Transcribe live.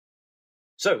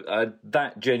So,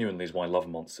 that genuinely is why Love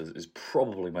and Monsters is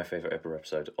probably my favourite ever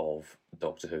episode of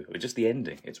Doctor Who. Just the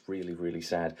ending. It's really, really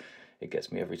sad. It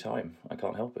gets me every time. I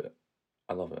can't help it.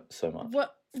 I love it so much.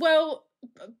 Well,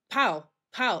 pal,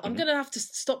 I'm going to have to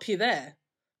stop you there,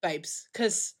 babes,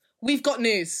 because we've got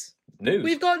news. News?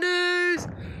 We've got news!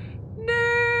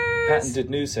 News! Patented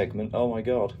news segment. Oh, my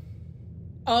God.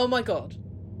 Oh, my God.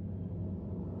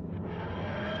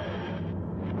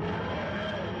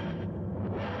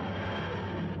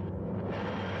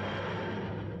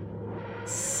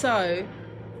 So,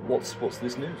 what's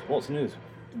this news? What's news?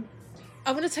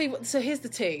 I'm going to tell you what. So here's the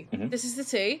tea. Mm-hmm. This is the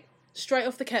tea, straight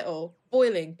off the kettle,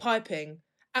 boiling, piping,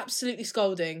 absolutely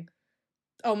scalding.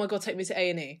 Oh my God, take me to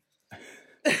A&E.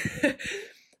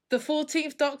 The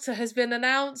 14th Doctor has been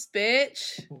announced,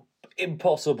 bitch.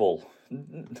 Impossible.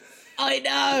 I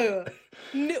know.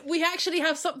 We actually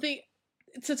have something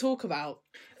to talk about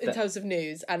in terms of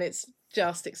news, and it's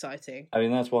just exciting. I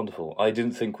mean, that's wonderful. I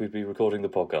didn't think we'd be recording the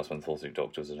podcast when the 14th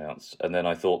Doctor was announced, and then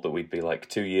I thought that we'd be like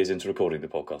 2 years into recording the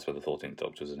podcast when the 14th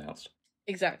Doctor was announced.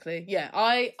 Exactly, yeah.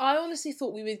 I honestly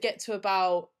thought we would get to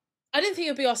about... I didn't think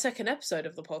it would be our second episode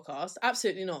of the podcast.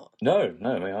 Absolutely not. No,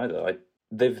 me either.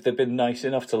 They've been nice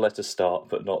enough to let us start,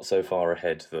 but not so far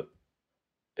ahead that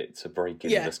it's a break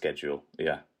in the schedule.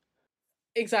 Yeah.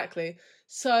 Exactly.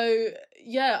 So,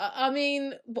 yeah, I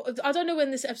mean, I don't know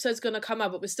when this episode's going to come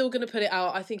out, but we're still going to put it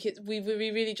out. I think we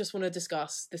really just want to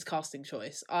discuss this casting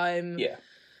choice. Yeah.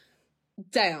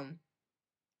 Damn.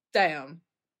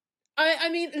 I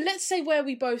mean, let's say where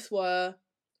we both were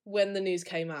when the news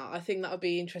came out. I think that would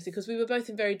be interesting, because we were both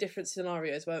in very different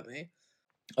scenarios, weren't we?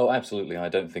 Oh, absolutely. I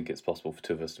don't think it's possible for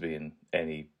two of us to be in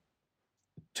any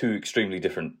two extremely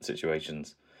different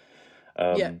situations.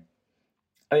 Yeah.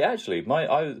 Actually, it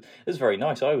was very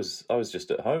nice. I was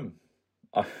just at home.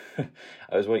 I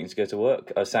was waiting to go to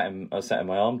work. I sat in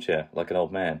my armchair like an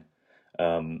old man.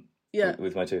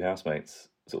 With my two housemates,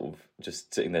 sort of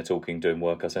just sitting there talking, doing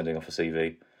work. I was sending off a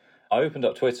CV. I opened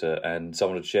up Twitter and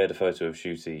someone had shared a photo of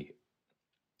Ncuti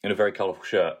in a very colourful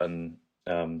shirt, and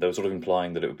they were sort of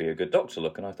implying that it would be a good Doctor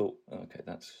look. And I thought, okay,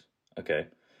 that's okay,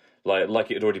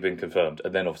 like it had already been confirmed.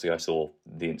 And then obviously I saw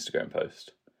the Instagram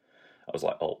post. I was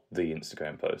like, oh, the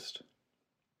Instagram post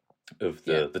of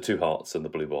the two hearts and the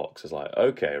blue box. I was like,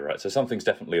 okay, right, so something's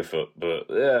definitely afoot, but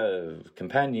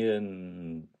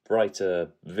companion,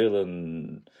 writer,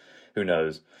 villain, who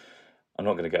knows? I'm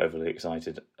not going to get overly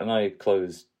excited. And I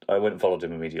went and followed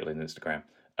him immediately on Instagram,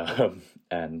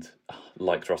 and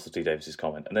liked Russell T Davies's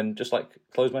comment, and then just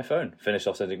closed my phone, finished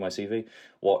off sending my CV,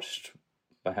 watched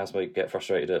my housemate get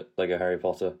frustrated at Lego Harry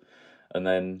Potter, and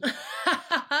then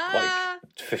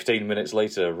 15 minutes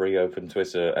later reopened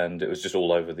Twitter, and it was just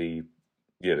all over it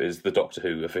was the Doctor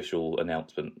Who official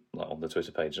announcement on the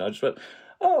Twitter page, and I just went,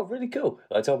 oh, really cool.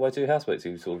 I told my two housemates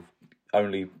who sort of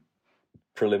only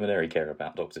preliminary care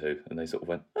about Doctor Who, and they sort of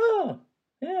went, oh,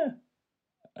 yeah.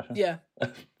 Yeah.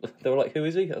 They were like, who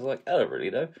is he? I was like, I don't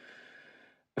really know.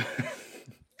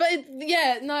 But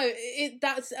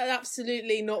that's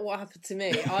absolutely not what happened to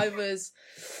me. I was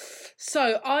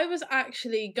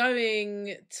actually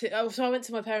going to... so I went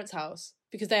to my parents' house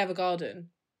because they have a garden.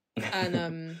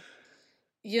 And,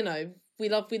 we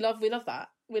love that.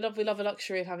 We love a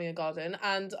luxury of having a garden.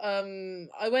 And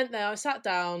I went there, I sat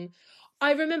down.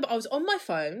 I remember I was on my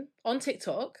phone, on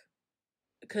TikTok,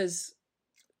 because...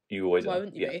 You always are. Why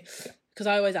wouldn't you be? Because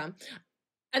I always am.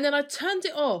 And then I turned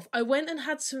it off. I went and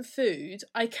had some food.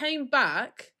 I came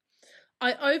back.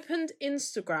 I opened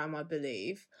Instagram, I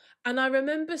believe. And I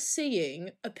remember seeing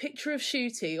a picture of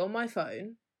Ncuti on my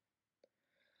phone.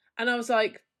 And I was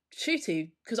like,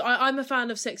 Ncuti, because I'm a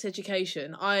fan of Sex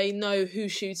Education. I know who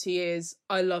Ncuti is.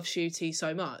 I love Ncuti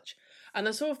so much. And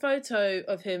I saw a photo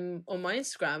of him on my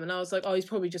Instagram, and I was like, oh, he's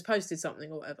probably just posted something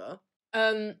or whatever.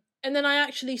 And then I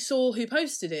actually saw who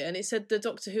posted it, and it said the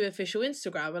Doctor Who official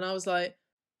Instagram, and I was like,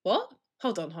 what?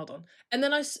 Hold on. And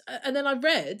then I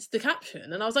read the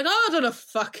caption, and I was like, oh, hold on a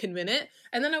fucking minute.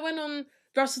 And then I went on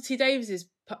Russell T Davies's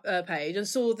page and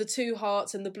saw the two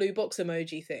hearts and the blue box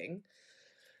emoji thing.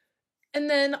 And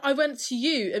then I went to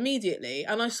you immediately,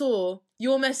 and I saw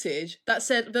your message that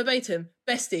said verbatim,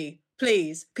 bestie,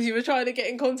 please, because you were trying to get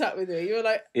in contact with me. You were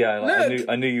like, yeah, look,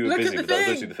 I knew you were busy, but that was thing.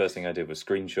 literally the first thing I did was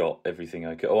screenshot everything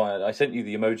I could. Oh, I sent you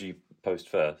the emoji post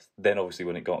first. Then, obviously,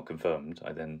 when it got confirmed,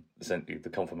 I then sent you the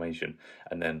confirmation,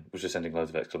 and then was just sending loads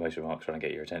of exclamation marks trying to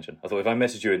get your attention. I thought if I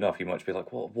messaged you enough, you might be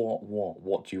like, what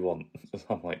do you want?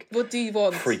 I'm like, what do you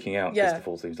want? Freaking out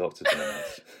because the 14th Doctor's been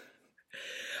announced.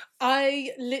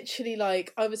 I literally,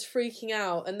 I was freaking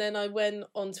out, and then I went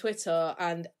on Twitter,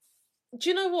 and do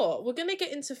you know what? We're going to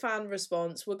get into fan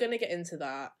response. We're going to get into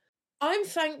that. I'm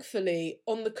thankfully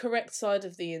on the correct side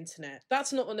of the internet.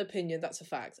 That's not an opinion, that's a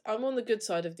fact. I'm on the good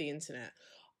side of the internet.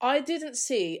 I didn't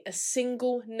see a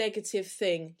single negative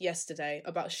thing yesterday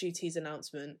about Ncuti's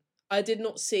announcement. I did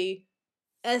not see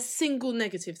a single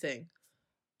negative thing.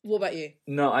 What about you?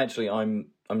 No, actually, I'm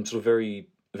sort of very,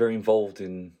 very involved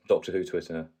in Doctor Who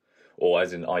Twitter. Or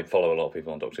as in, I follow a lot of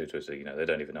people on Doctor Who Twitter, they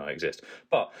don't even know I exist.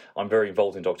 But I'm very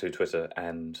involved in Doctor Who Twitter,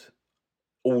 and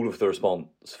all of the response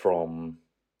from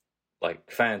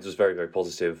fans was very, very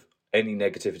positive. Any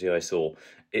negativity I saw,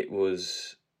 it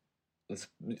was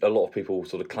a lot of people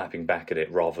sort of clapping back at it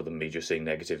rather than me just seeing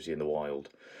negativity in the wild,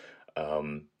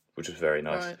 which was very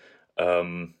nice.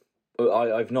 Right.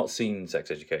 I've not seen Sex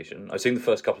Education. I've seen the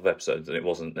first couple of episodes, and it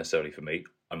wasn't necessarily for me.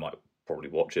 I might probably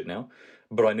watch it now.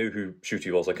 But I knew who Ncuti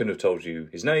was. I couldn't have told you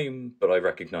his name, but I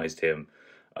recognised him.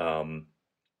 And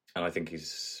I think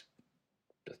he's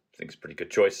a pretty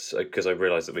good choice, because I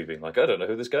realised that we've been I don't know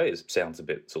who this guy is. Sounds a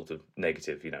bit sort of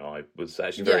negative, I was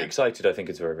actually very excited. I think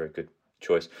it's a very, very good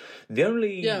choice. The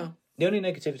only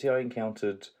negativity I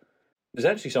encountered was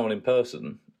actually someone in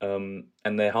person, and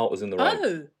their heart was in the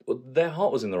right. Their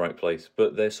heart was in the right place,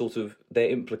 but their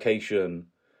implication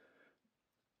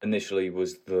initially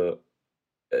was that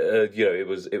it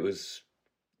was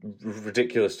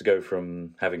ridiculous to go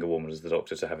from having a woman as the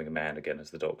Doctor to having a man again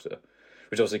as the Doctor,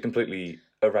 which obviously completely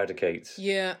eradicates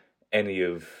any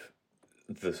of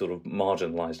the sort of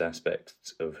marginalised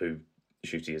aspects of who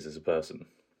Ncuti is as a person.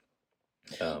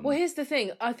 Well, here's the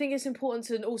thing. I think it's important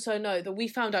to also note that we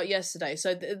found out yesterday.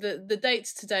 So the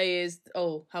date today is...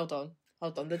 Oh, hold on.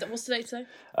 What's the date today?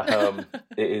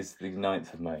 It is the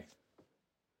 9th of May.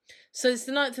 So it's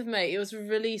the 9th of May. It was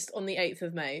released on the 8th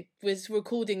of May. We're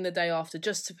recording the day after,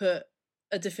 just to put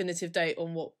a definitive date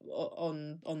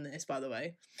on this, by the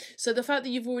way. So the fact that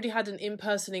you've already had an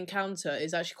in-person encounter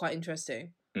is actually quite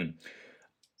interesting.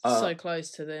 So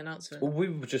close to the announcement. Well, we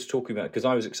were just talking about, because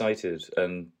I was excited,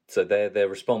 and so their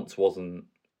response wasn't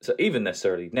even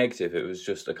necessarily negative. It was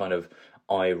just a kind of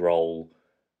eye roll.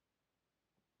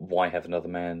 Why have another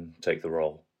man take the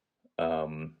role?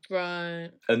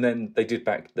 Right. And then they did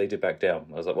back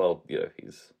down. I was like, well,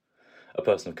 he's a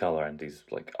person of colour, and he's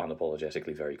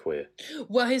unapologetically very queer.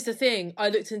 Well, here's the thing. I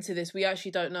looked into this. We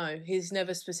actually don't know. He's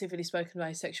never specifically spoken about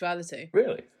his sexuality.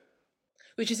 Really?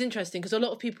 Which is interesting, because a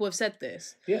lot of people have said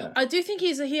this. Yeah. I do think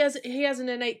he has an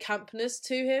innate campness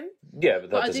to him. Yeah,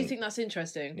 but I do think that's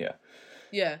interesting. Yeah.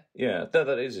 Yeah. Yeah, that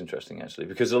is interesting, actually,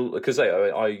 because I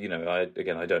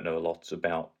don't know a lot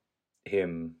about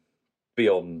him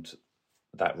beyond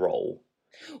that role.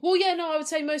 Well, yeah, no, I would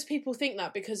say most people think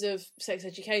that because of Sex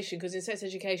Education, because in Sex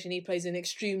Education he plays an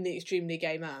extremely, extremely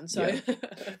gay man. So,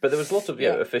 but there was lots of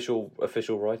official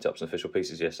write-ups and official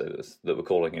pieces yesterday that were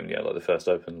calling him the first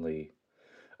openly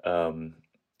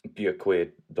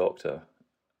queer Doctor,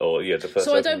 or the first.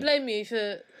 So I don't blame you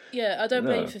for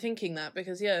blame you for thinking that,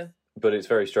 because But it's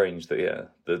very strange that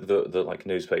the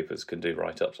newspapers can do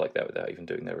write-ups like that without even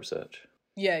doing their research.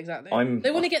 Yeah, exactly.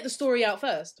 They want to get the story out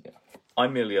first. Yeah.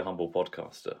 I'm merely a humble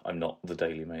podcaster. I'm not the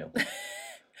Daily Mail.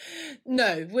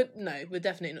 No, we're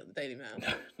definitely not the Daily Mail.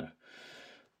 No.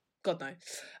 God, no.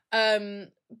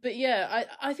 But yeah,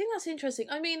 I think that's interesting.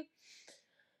 I mean,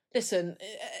 listen,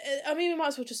 we might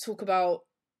as well just talk about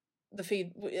the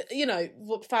feed.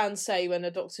 What fans say when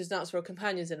a Doctor's announced or a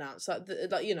companion's announced,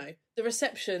 the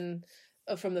reception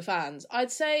from the fans.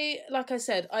 I'd say, like I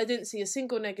said, I didn't see a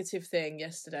single negative thing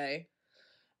yesterday.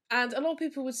 And a lot of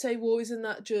people would say, well, isn't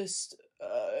it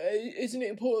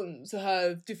important to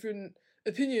have different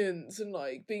opinions and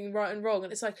being right and wrong?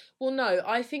 And it's well, no,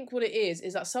 I think what it is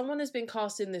that someone has been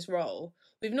cast in this role.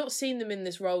 We've not seen them in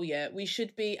this role yet. We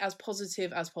should be as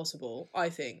positive as possible, I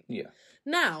think. Yeah.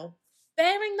 Now,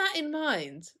 bearing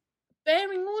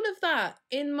all of that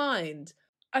in mind,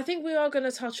 I think we are going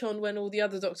to touch on when all the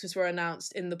other Doctors were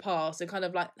announced in the past and kind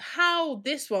of how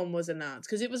this one was announced,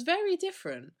 because it was very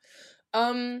different.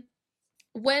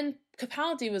 When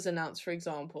Capaldi was announced, for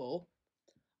example,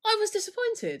 I was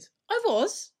disappointed.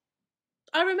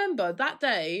 I remember that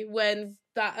day when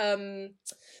that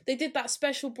they did that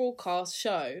special broadcast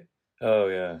show. Oh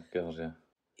yeah, God, yeah.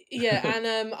 Yeah, and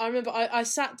I remember I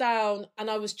sat down and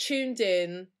I was tuned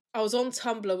in. I was on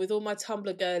Tumblr with all my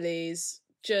Tumblr girlies.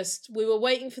 We were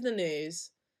waiting for the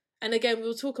news. And again,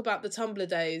 we'll talk about the Tumblr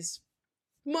days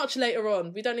much later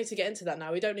on. We don't need to get into that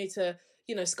now. We don't need to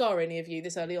scar any of you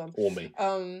this early on. Or me.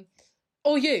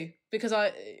 Or you, because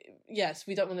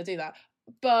we don't want to do that.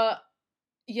 But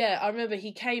yeah, I remember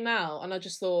he came out and I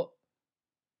just thought,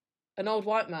 an old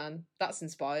white man, that's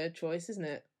inspired choice, isn't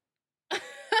it?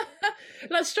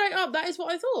 Straight up, that is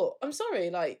what I thought. I'm sorry,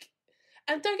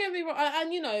 And don't get me wrong,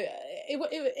 and you know,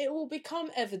 it will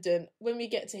become evident when we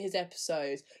get to his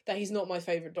episode that he's not my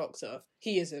favourite Doctor.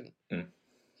 He isn't. Mm.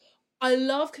 I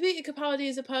love Peter Capaldi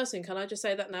as a person. Can I just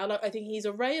say that now? Like, I think he's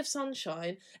a ray of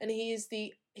sunshine, and he is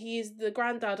the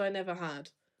granddad I never had.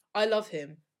 I love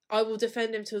him. I will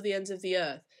defend him till the ends of the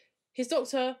earth. His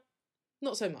Doctor,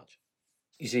 not so much.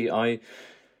 You see, I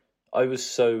was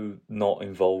so not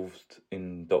involved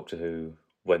in Doctor Who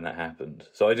when that happened,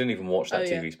 so I didn't even watch that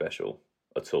TV special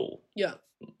at all. Yeah,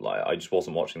 like I just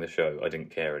wasn't watching the show. I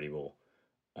didn't care anymore.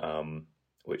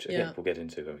 Which again we'll get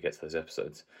into when we get to those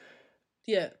episodes.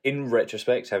 Yeah. In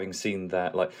retrospect, having seen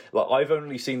that, like I've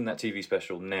only seen that TV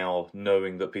special now,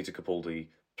 knowing that Peter Capaldi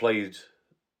played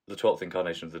the 12th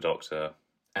incarnation of the Doctor,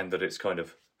 and that it's kind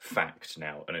of fact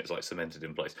now, and it's like cemented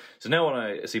in place. So now when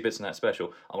I see bits in that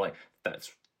special, I'm like,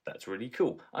 that's really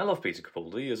cool. I love Peter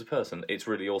Capaldi as a person. It's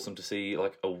really awesome to see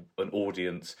like an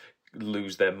audience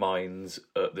lose their minds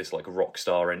at this like rock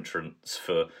star entrance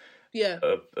for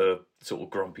a sort of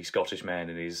grumpy Scottish man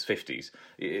in his 50s.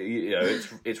 You know,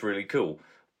 it's really cool.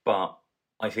 But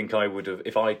I think I would have,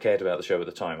 if I cared about the show at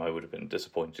the time, I would have been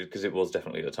disappointed, because it was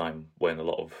definitely a time when a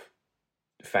lot of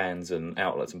fans and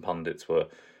outlets and pundits were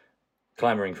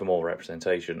clamouring for more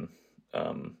representation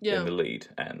in the lead.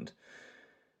 And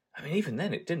I mean, even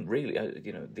then, it didn't really,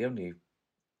 you know, the only...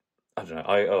 I don't know.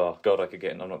 I could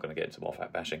get in. I'm not going to get into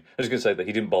Moffat bashing. I was going to say that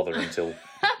he didn't bother until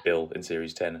Bill in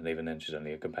series 10, and even then she's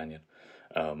only a companion.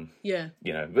 You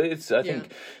know, but it's. I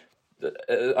think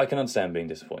I can understand being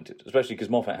disappointed, especially because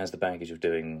Moffat has the baggage of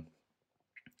doing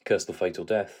Curse of the Fatal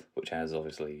Death, which has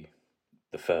obviously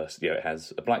the first. It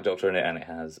has a black Doctor in it, and it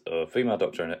has a female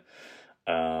Doctor in it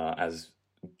as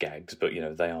gags. But you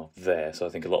know, they are there, so I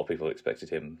think a lot of people expected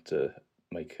him to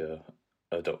make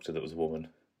a Doctor that was a woman,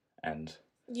 and.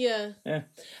 Yeah.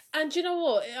 And you know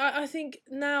what? I think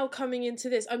now coming into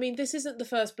this, I mean, this isn't the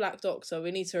first Black Doctor.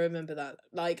 We need to remember that.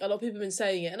 Like, a lot of people have been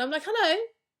saying it, and I'm like, hello,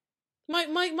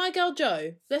 my girl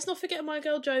Jo. Let's not forget my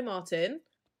girl Jo Martin.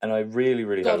 And I really,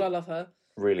 really hope, I love her.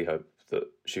 Really hope that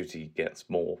Ncuti gets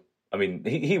more. I mean,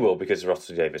 he will, because of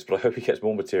Russell T Davies, but I hope he gets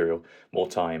more material, more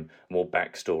time, more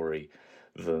backstory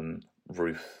than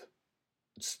Ruth's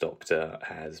Doctor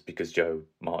has, because Jo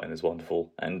Martin is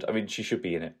wonderful, and I mean, she should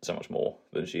be in it so much more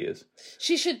than she is.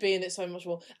 She should be in it so much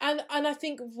more, and I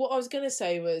think what I was going to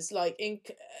say was, like,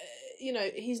 you know,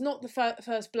 he's not the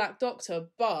first Black Doctor,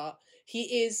 but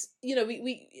he is. You know,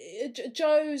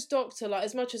 Jo's Doctor, like,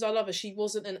 as much as I love her, she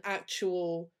wasn't an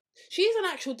actual. She is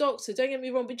an actual Doctor. Don't get me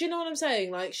wrong, but do you know what I'm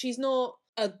saying? Like, she's not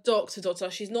a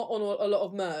Doctor. She's not on a lot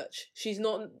of merch. She's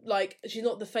not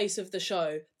the face of the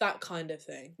show. That kind of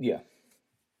thing. Yeah.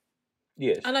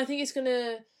 Yes. And I think it's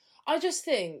gonna. I just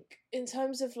think, in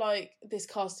terms of like this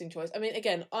casting choice, I mean,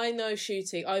 again, I know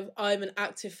Ncuti. I'm an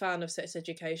active fan of Sex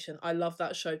Education. I love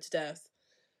that show to death.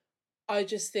 I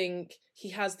just think he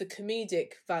has the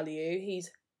comedic value. He's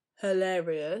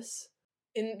hilarious.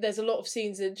 There's a lot of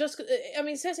scenes that I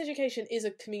mean, Sex Education is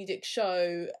a comedic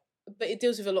show, but it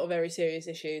deals with a lot of very serious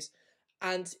issues,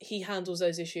 and he handles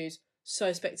those issues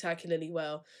so spectacularly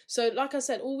well. So, like I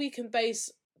said, all we can base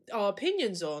our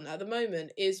opinions on at the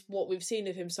moment is what we've seen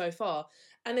of him so far.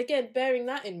 And again, bearing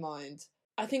that in mind,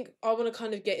 I think I want to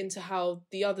kind of get into how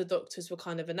the other Doctors were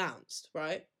kind of announced,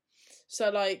 right? So,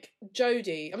 like,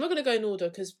 Jodie, I'm not going to go in order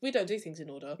because we don't do things in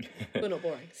order. We're not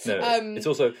boring. No, it's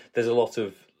also, there's a lot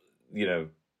of, you know,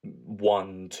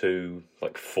 1, 2,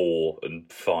 like 4 and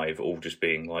 5 all just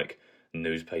being like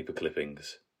newspaper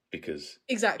clippings because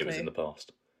it was in the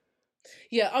past.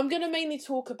 Yeah, I'm going to mainly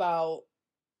talk about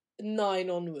 9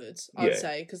 onwards, I'd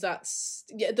say, because that's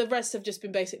the rest have just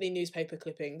been basically newspaper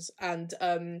clippings and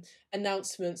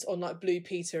announcements on like Blue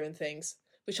Peter and things,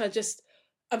 which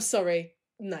I'm sorry,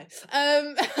 no,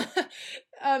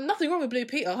 nothing wrong with Blue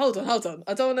Peter. Hold on,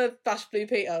 I don't want to bash Blue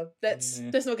Peter. Let's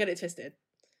not get it twisted.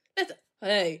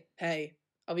 Hey,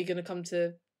 are we gonna come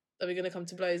to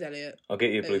blows, Elliot? I'll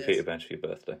get you a Blue Peter badge for your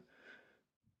birthday.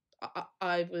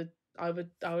 I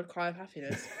would cry of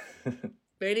happiness.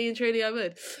 Really and truly, I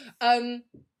would.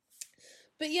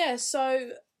 But yeah,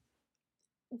 so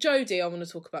Jodie, I want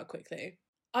to talk about quickly.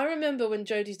 I remember when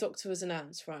Jodie's Doctor was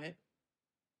announced, right?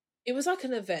 It was like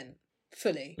an event,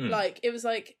 fully. Like, it was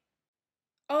like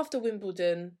after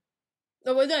Wimbledon.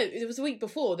 Oh, well, no, it was the week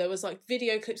before. There was like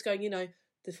video clips going, you know,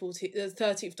 the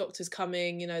 30th Doctor's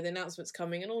coming, you know, the announcement's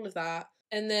coming and all of that.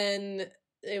 And then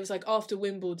it was like after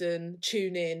Wimbledon,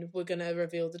 tune in, we're going to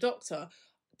reveal the Doctor.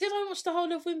 Did I watch the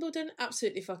whole of Wimbledon?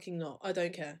 Absolutely fucking not. I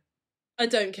don't care.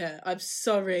 I'm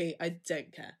sorry. I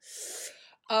don't care.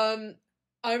 I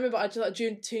remember I just like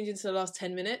tuned into the last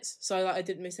 10 minutes, so I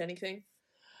didn't miss anything.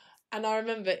 And I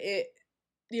remember it.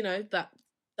 you know, that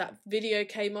video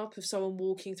came up of someone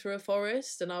walking through a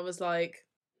forest, and I was like,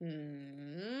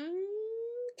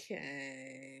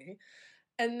 okay.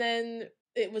 And then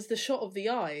it was the shot of the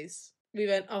eyes. We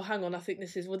went, oh, hang on, I think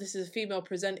this is a female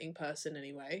presenting person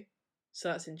anyway. So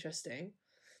that's interesting.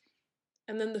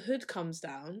 And then the hood comes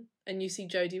down and you see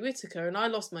Jodie Whittaker, and I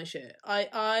lost my shit.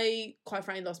 I quite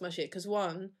frankly lost my shit because,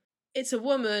 one, it's a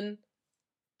woman.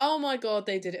 Oh my God,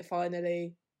 they did it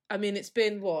finally. I mean, it's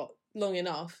been, long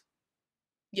enough?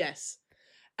 Yes.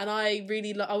 And I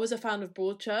really, I was a fan of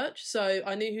Broadchurch, so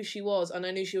I knew who she was, and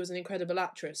I knew she was an incredible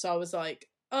actress. So I was like,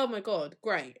 oh my God,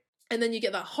 great. And then you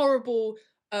get that horrible,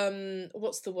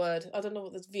 what's the word? I don't know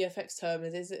what the VFX term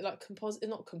is. Is it like composite?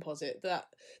 Not composite. That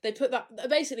they put that,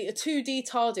 basically a 2D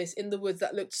TARDIS in the woods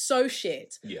that looked so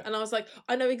shit. Yeah. And I was like,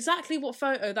 I know exactly what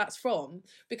photo that's from,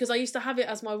 because I used to have it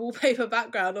as my wallpaper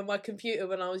background on my computer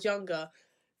when I was younger.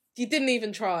 You didn't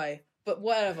even try, but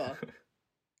whatever.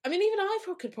 I mean, even I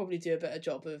could probably do a better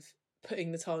job of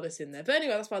putting the TARDIS in there. But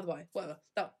anyway, that's by the way. Whatever.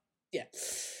 Yeah.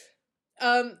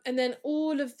 And then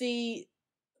all of the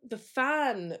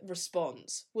fan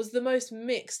response was the most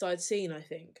mixed I'd seen, I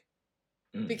think.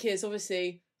 Because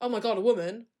obviously, oh my God, a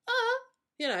woman.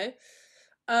 You know.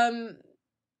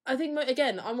 I think,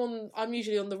 again, I'm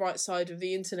usually on the right side of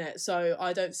the internet, so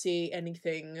I don't see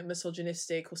anything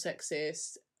misogynistic or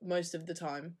sexist most of the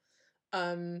time.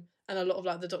 And a lot of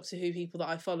like the Doctor Who people that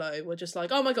I follow were just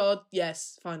like, oh my God,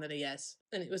 yes, finally, yes.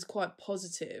 And it was quite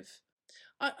positive.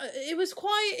 It was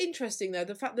quite interesting though,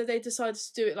 the fact that they decided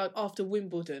to do it like after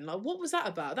Wimbledon. Like, what was that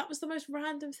about? That was the most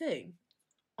random thing.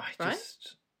 I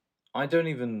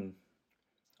really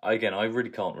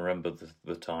can't remember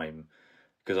the time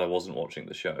because I wasn't watching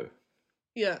the show.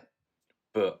 Yeah.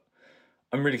 But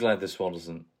I'm really glad this one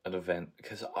wasn't an event,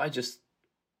 because the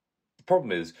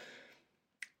problem is,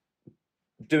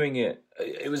 doing it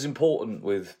was important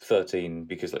with 13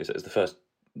 because, like I said, it's the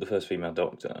first female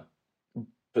Doctor.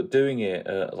 But doing it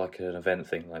like an event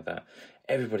thing like that,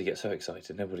 everybody gets so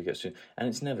excited, and everybody gets to, and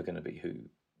it's never going to be who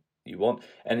you want,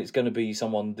 and it's going to be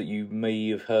someone that you may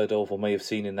have heard of or may have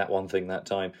seen in that one thing that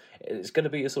time. It's going to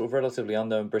be a sort of relatively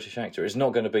unknown British actor. It's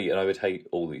not going to be, and I would hate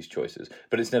all these choices,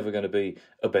 but it's never going to be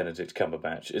a Benedict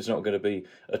Cumberbatch. It's not going to be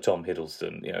a Tom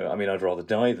Hiddleston. You know, I mean, I'd rather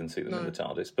die than see them in the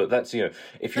TARDIS. But that's, you know,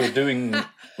 if you're doing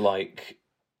like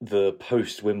the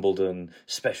post-Wimbledon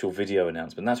special video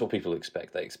announcement, that's what people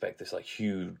expect. They expect this like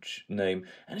huge name,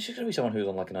 and it's just going to be someone who's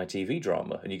on like an ITV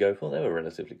drama, and you go, well, they were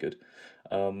relatively good.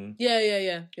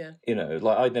 Yeah. You know,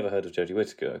 like, I'd never heard of Jodie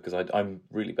Whittaker because I'm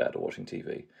really bad at watching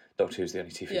TV. Doctor Who's the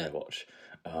only TV I watch.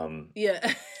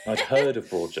 I'd heard of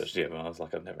Broadchurch, but I was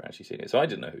like, I've never actually seen it, so I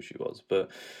didn't know who she was. But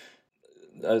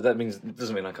that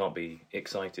doesn't mean I can't be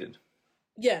excited.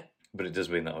 Yeah. But it does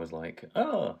mean that I was like,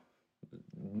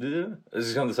 this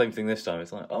is kind of the same thing this time.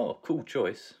 It's like, oh, cool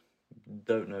choice.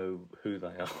 Don't know who they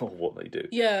are or what they do.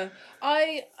 Yeah.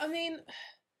 I mean,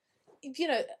 you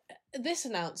know, this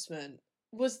announcement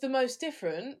was the most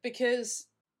different because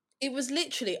it was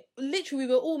literally we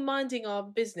were all minding our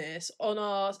business on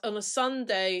a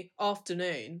Sunday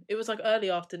afternoon. It was like early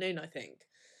afternoon, I think.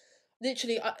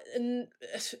 Literally, and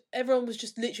everyone was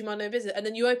just literally minding their business. And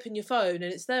then you open your phone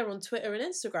and it's there on Twitter and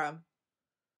Instagram.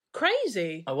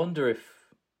 Crazy. I wonder if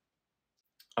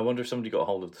somebody got a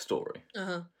hold of the story.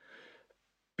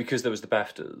 Because there was the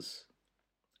BAFTAs,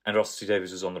 and Russell T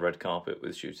Davies was on the red carpet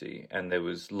with Ncuti, and there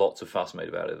was lots of fuss made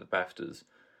about it at the BAFTAs.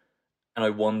 And I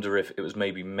wonder if it was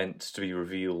maybe meant to be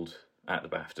revealed at the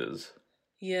BAFTAs.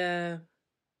 Yeah.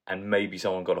 And maybe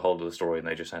someone got a hold of the story and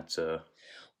they just had to...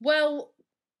 Well,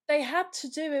 they had to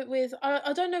do it with...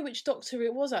 I don't know which Doctor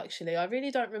it was, actually. I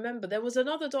really don't remember. There was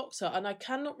another Doctor, and I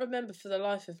cannot remember for the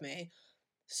life of me.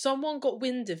 Someone got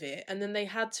wind of it, and then they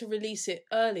had to release it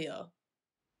earlier.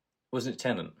 Wasn't it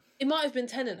Tennant? It might have been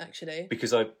Tennant, actually.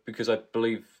 Because I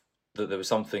believe that there was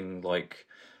something like...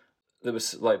 There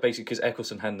was, like, basically, because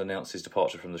Eccleston hadn't announced his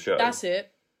departure from the show. That's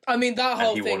it. I mean, that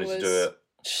whole thing was... And he wanted to do it...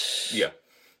 Yeah.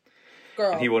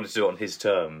 Girl. And he wanted to do it on his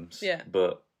terms. Yeah.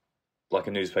 But, like,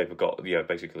 a newspaper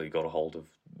basically got a hold of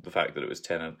the fact that it was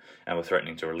Tennant and were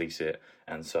threatening to release it.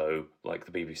 And so, like,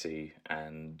 the BBC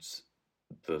and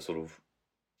the sort of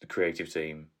the creative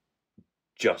team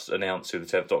just announced who the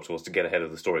 10th Doctor was to get ahead of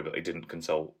the story, but they didn't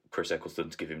consult Chris Eccleston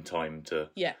to give him time to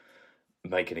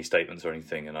make any statements or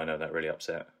anything, and I know that really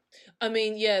upset. I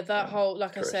mean, yeah, that whole,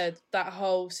 like Chris. I said, that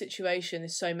whole situation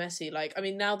is so messy. Like, I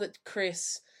mean, now that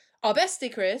Chris, our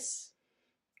bestie Chris,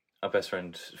 our best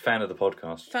friend, fan of the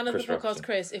podcast,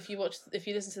 Chris, if you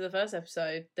listen to the first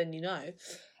episode, then you know.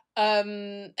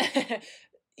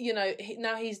 You know,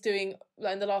 now he's doing,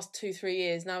 like, in the last 2-3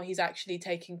 years, now he's actually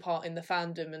taking part in the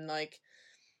fandom and, like,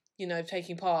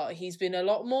 taking part, he's been a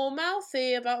lot more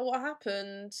mouthy about what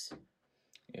happened.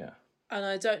 Yeah. And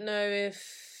I don't know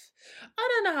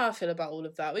how I feel about all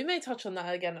of that. We may touch on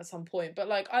that again at some point, but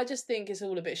like, I just think it's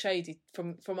all a bit shady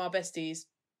from our besties,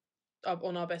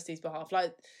 on our besties' behalf.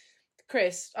 Like,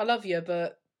 Chris, I love you,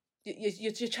 but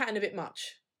you're chatting a bit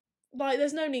much. Like,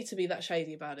 there's no need to be that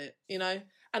shady about it,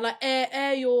 And like,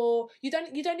 air your you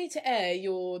don't need to air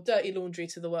your dirty laundry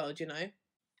to the world,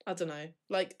 I don't know.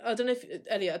 Like, I don't know if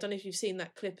Elliot, I don't know if you've seen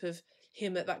that clip of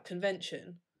him at that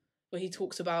convention where he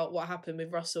talks about what happened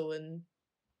with Russell and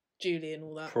Julie and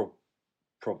all that.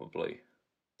 Probably.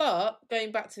 But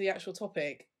going back to the actual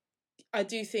topic, I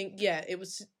do think, it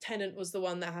was Tennant was the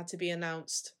one that had to be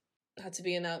announced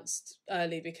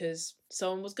early because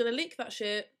someone was going to leak that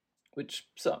shit. Which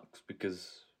sucks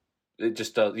because it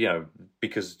just does,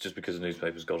 because the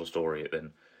newspaper's got a story, it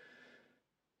then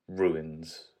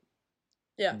ruins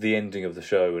the ending of the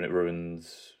show, and it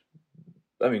ruins.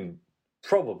 I mean,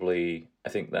 probably, I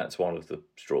think that's one of the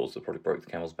straws that probably broke the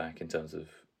camel's back in terms of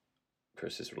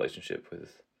Chris's relationship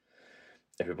with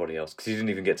everybody else, because he didn't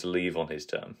even get to leave on his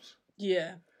terms.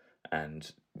 Yeah.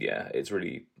 And it's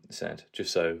really sad.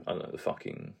 Just so, I don't know, the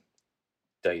fucking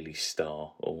Daily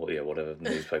Star or whatever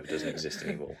newspaper doesn't exist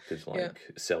anymore could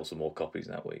sell some more copies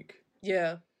that week.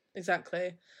 Yeah,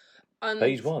 exactly. And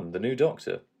Page 1, the new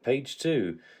Doctor. Page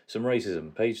 2, some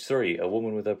racism. Page 3, a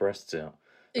woman with her breasts out.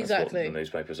 That's exactly what the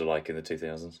newspapers were like in the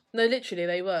 2000s. No, literally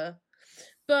they were.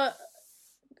 But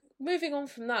moving on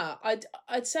from that,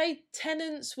 I'd say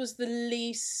Tennant's was the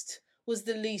least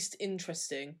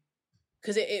interesting,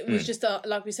 because it was just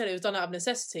like we said, it was done out of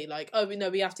necessity. Like, oh,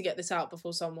 we have to get this out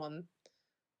before someone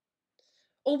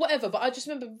or whatever. But I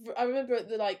remember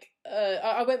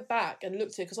I went back and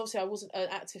looked at it, because obviously I wasn't an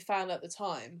active fan at the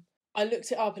time. I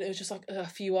looked it up and it was just like a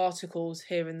few articles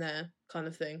here and there kind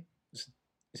of thing.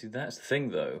 See, that's the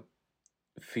thing though.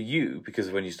 For you, because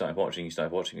when you started watching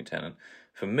a Tennant.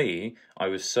 For me, I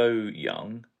was so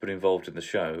young but involved in the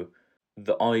show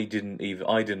that I didn't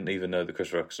even know that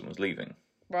Chris Eccleston was leaving.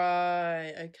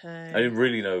 Right. Okay. I didn't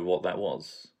really know what that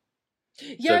was.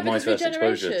 Yeah, so my first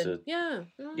exposure to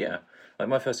yeah, like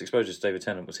my first exposure to David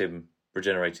Tennant was him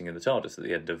regenerating in the TARDIS at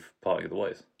the end of Parting of the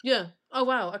Ways. Yeah. Oh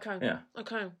wow. Okay. Yeah.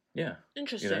 Okay. Yeah.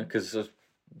 Interesting. Because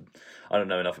I don't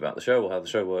know enough about the show or how the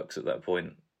show works at that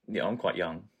point. Yeah, I'm quite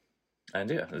young, and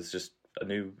there's just a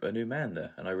new man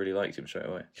there, and I really liked him straight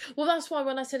away. Well, that's why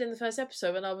when I said in the first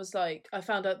episode, when I was like, I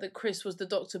found out that Chris was the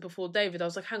Doctor before David, I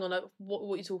was like, hang on, what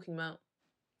are you talking about?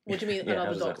 What do you mean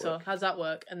another Doctor? How does that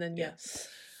work? And then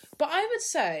but I would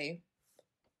say,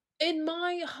 in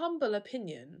my humble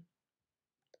opinion,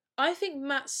 I think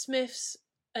Matt Smith's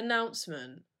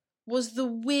announcement was the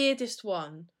weirdest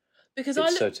one. Because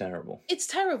it's so terrible. It's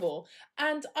terrible.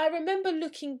 And I remember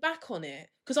looking back on it,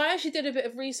 because I actually did a bit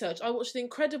of research. I watched the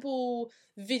incredible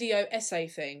video essay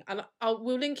thing, and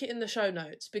we'll link it in the show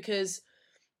notes, because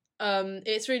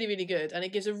it's really, really good, and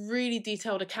it gives a really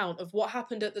detailed account of what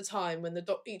happened at the time when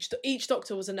each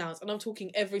Doctor was announced, and I'm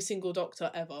talking every single Doctor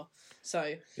ever.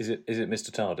 So is it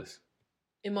Mr. TARDIS?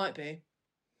 It might be.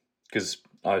 Because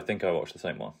I think I watched the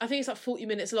same one. I think it's like 40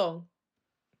 minutes long.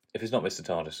 If it's not Mr.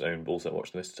 TARDIS, I also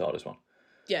watched the Mr. TARDIS one.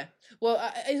 Yeah. Well,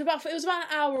 it was about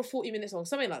an hour or 40 minutes long,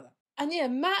 something like that. And yeah,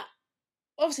 Matt,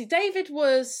 obviously David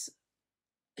was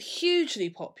hugely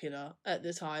popular at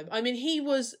the time. I mean, he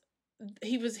was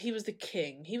the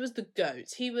king. He was the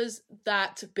goat. He was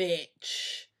that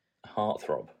bitch.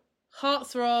 Heartthrob,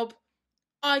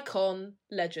 icon,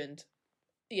 legend.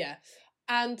 Yeah.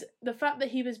 And the fact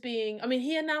that he was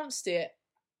he announced it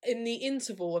in the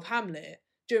interval of Hamlet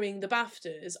during the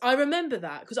BAFTAs. I remember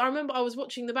that, because I remember I was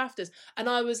watching the BAFTAs and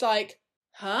I was like,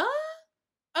 huh?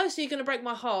 Oh, so you're going to break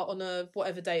my heart on a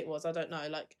whatever day it was, I don't know.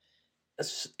 Like,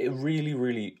 that's a really,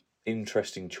 really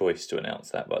interesting choice to announce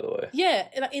that, by the way. Yeah,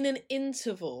 like in an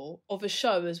interval of a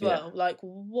show as well. Yeah. Like,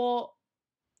 what?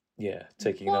 Yeah,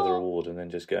 taking another award and then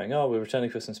just going, oh, we're returning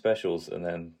for some specials, and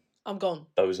then I'm gone.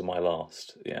 Those are my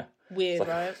last. Yeah. Weird,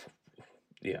 right?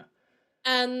 Yeah.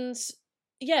 And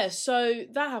yeah, so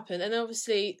that happened, and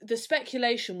obviously the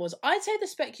speculation was, I'd say the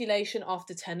speculation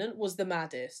after Tennant was the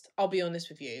maddest, I'll be honest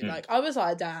with you. Like, I was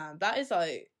like, damn,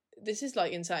 this is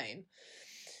like insane.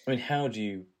 I mean, how do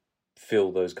you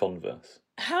fill those Converse?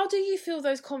 How do you feel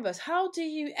those Converse? How do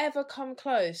you ever come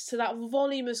close to that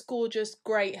voluminous, gorgeous,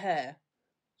 great hair?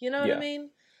 You know what I mean?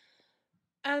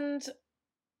 And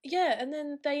yeah, and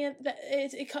then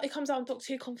it comes out on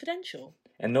Doctor Who Confidential.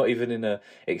 And not even in a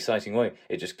exciting way.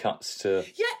 It just cuts to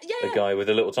a guy with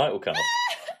a little title card.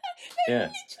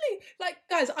 Literally. Like,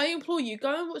 guys, I implore you,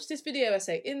 go and watch this video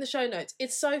essay in the show notes.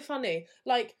 It's so funny.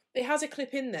 Like, it has a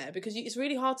clip in there because it's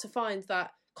really hard to find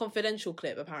that confidential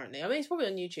clip, apparently. I mean, it's probably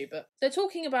on YouTube, but they're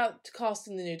talking about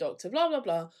casting the new Doctor, blah, blah,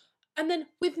 blah. And then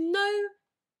with no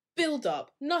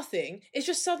build-up, nothing, it's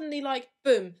just suddenly like,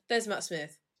 boom, there's Matt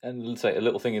Smith. And let's say a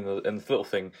little thing in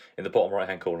the bottom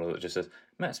right-hand corner that just says,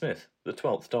 Matt Smith, the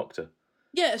 12th Doctor.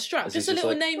 Yeah, a strap. Just a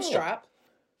little name strap.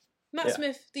 Matt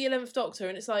Smith, the 11th Doctor,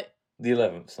 and it's like... The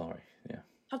 11th, sorry, yeah.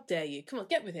 How dare you? Come on,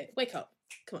 get with it. Wake up.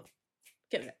 Come on.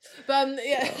 Get with it. But,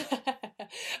 yeah.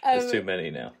 There's too many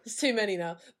now. There's too many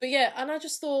now. But, yeah, and I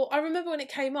just thought... I remember when it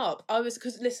came up,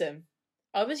 because, listen,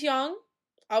 I was young.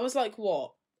 I was like,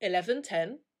 what, 11,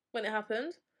 10 when it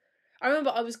happened? I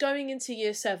remember I was going into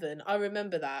year 7. I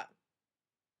remember that.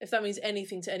 If that means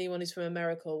anything to anyone who's from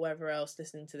America or wherever else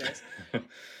listening to this.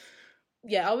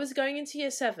 Yeah, I was going into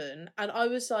year 7 and I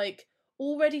was like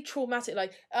already traumatic.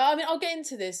 Like, I mean, I'll get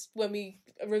into this when we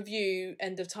review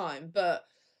End of Time, but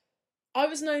I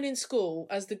was known in school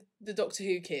as the Doctor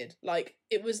Who kid. Like,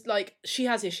 it was like, she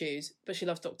has issues, but she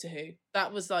loves Doctor Who.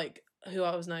 That was like who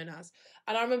I was known as.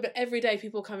 And I remember every day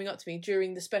people coming up to me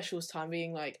during the specials time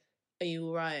being like, are you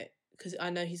all right? Because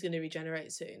I know he's going to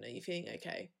regenerate soon. Are you feeling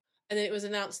okay? And then it was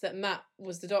announced that Matt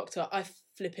was the Doctor. I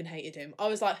flipping hated him. I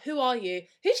was like, who are you?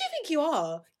 Who do you think you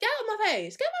are? Get out of my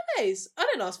face. Get out of my face. I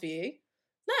didn't ask for you.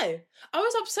 No. I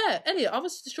was upset. Elliot, I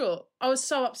was distraught. I was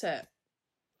so upset.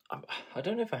 I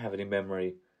don't know if I have any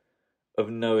memory of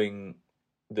knowing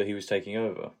that he was taking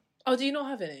over. Oh, do you not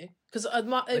have any? Because it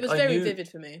was very vivid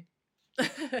for me.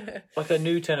 Like, I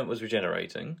knew Tennant was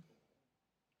regenerating,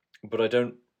 but I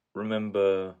don't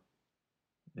remember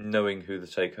knowing who the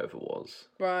takeover was.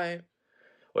 Right.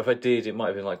 Or if I did, it might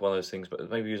have been like one of those things,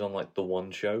 but maybe he was on like the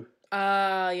One Show.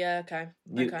 Yeah, okay.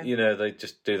 You know, they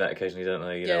just do that occasionally, don't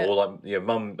they? You know, or like, yeah,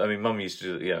 Mum used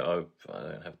to do, I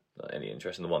don't have any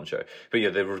interest in the One Show. But yeah,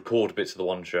 they record bits of the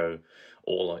One Show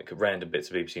or like random bits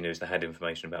of BBC News that had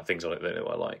information about things like that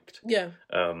I liked. Yeah.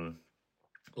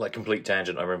 Like, complete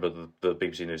tangent, I remember the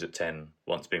BBC News at 10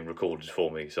 once being recorded for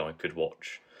me so I could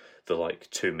watch the like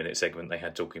 2-minute segment they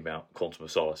had talking about Quantum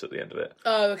of Solace at the end of it.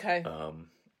 Oh, okay.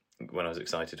 When I was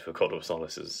excited for Quantum of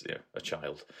Solace as a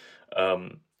child.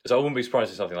 So I wouldn't be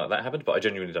surprised if something like that happened, but I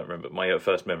genuinely don't remember. My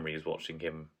first memory is watching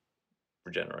him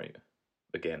regenerate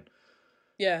again.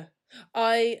 Yeah.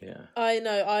 I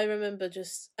know, I remember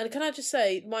just... And can I just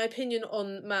say, my opinion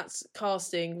on Matt's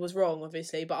casting was wrong,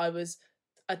 obviously, but I was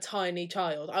a tiny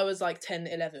child. I was like 10,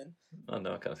 11. Oh,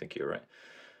 no, I kind of think you're right.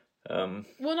 Well,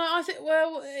 no, I think,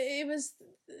 well, it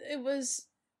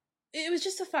was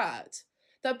just a fact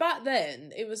that back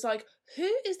then it was like, who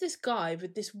is this guy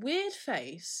with this weird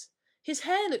face? His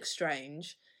hair looks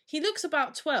strange. He looks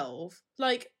about 12.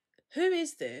 Like, who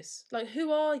is this? Like,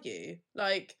 who are you?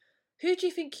 Like, who do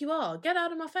you think you are? Get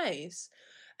out of my face.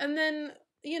 And then,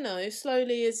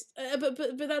 slowly is, but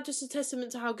that's just a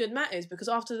testament to how good Matt is, because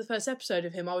after the first episode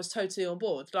of him, I was totally on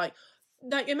board. Like,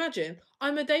 imagine,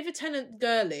 I'm a David Tennant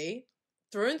girly,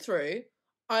 through and through.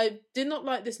 I did not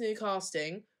like this new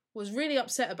casting, was really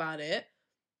upset about it,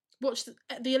 watched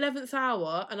the 11th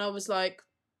hour, and I was like,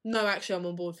 no, actually, I'm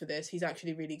on board for this. He's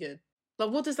actually really good.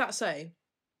 Like, what does that say?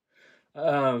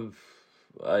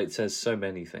 It says so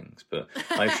many things, but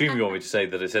I assume you want me to say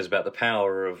that it says about the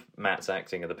power of Matt's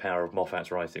acting and the power of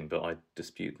Moffat's writing, but I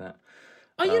dispute that.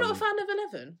 Are you not a fan of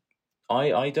 11?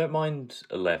 I don't mind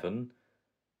 11.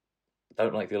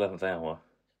 Don't like the 11th hour.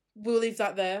 We'll leave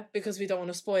that there because we don't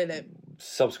want to spoil it.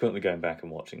 Subsequently going back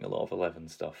and watching a lot of 11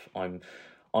 stuff,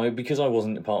 because I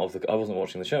wasn't I wasn't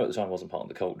watching the show at the time, I wasn't part of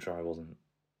the culture, I wasn't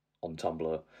on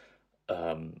Tumblr.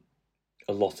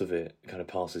 A lot of it kind of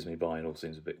passes me by and all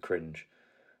seems a bit cringe.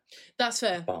 That's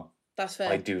fair. But that's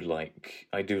fair. I do like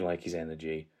his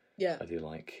energy. Yeah. I do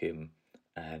like him,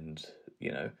 and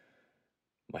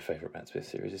my favourite Matt Smith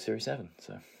series is Series 7.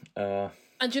 So.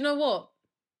 And you know what?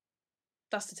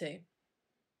 That's the tea.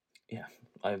 Yeah.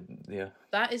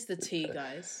 That is the tea,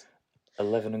 guys.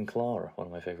 11 and Clara, one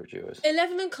of my favourite duos.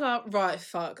 11 and Clara, right?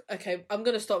 Fuck. Okay, I'm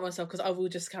gonna stop myself because I will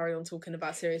just carry on talking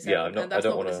about Series 7. Yeah, I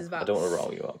don't want to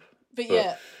roll you up. But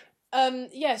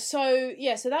yeah. So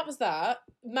that was that.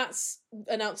 Matt's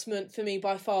announcement for me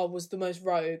by far was the most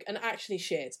rogue and actually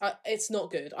shit. It's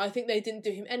not good. I think they didn't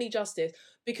do him any justice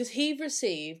because he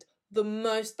received the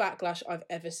most backlash I've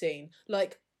ever seen.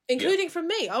 Like, including from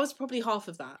me. I was probably half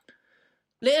of that.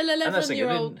 Little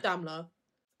 11-year-old Damler.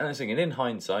 And I was thinking, in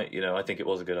hindsight, I think it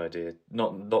was a good idea.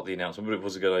 Not the announcement, but it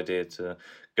was a good idea to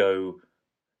go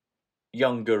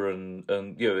younger and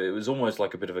it was almost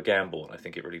like a bit of a gamble, and I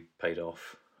think it really paid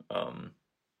off.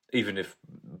 Even if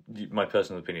my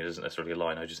personal opinion doesn't necessarily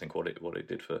align, I just think what it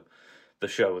did for the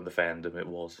show and the fandom, it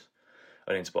was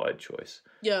an inspired choice.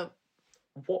 Yeah.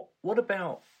 What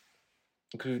about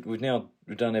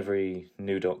we've done every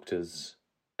new Doctor's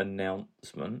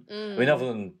announcement. Mm. I mean, other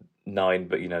than 9,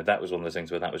 but that was one of those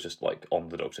things where that was just like on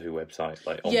the Doctor Who website,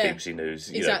 like on BBC News,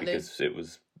 exactly.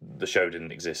 because the show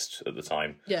didn't exist at the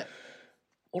time. Yeah.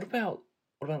 What about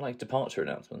like departure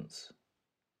announcements?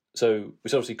 So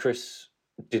obviously Chris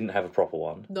didn't have a proper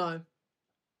one. No.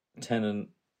 Tennant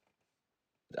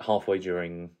halfway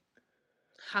during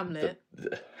Hamlet.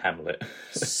 Hamlet.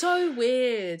 So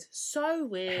weird.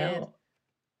 How?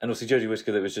 And obviously Jodie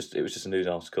Whittaker, it was just a news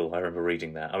article. I remember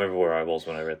reading that. I remember where I was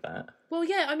when I read that. Well,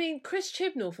 yeah, I mean, Chris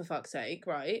Chibnall, for fuck's sake,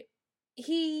 right?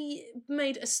 He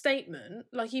made a statement,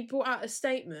 like he brought out a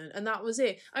statement, and that was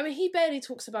it. I mean, he barely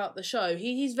talks about the show.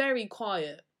 He's very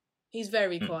quiet. He's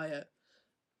very quiet.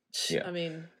 Yeah. I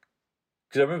mean,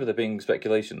 because I remember there being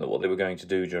speculation that what they were going to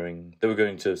do they were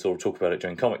going to sort of talk about it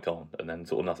during Comic-Con, and then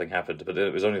sort of nothing happened. But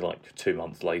it was only like 2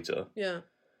 months later. Yeah.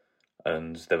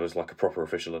 And there was like a proper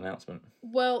official announcement.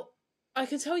 Well, I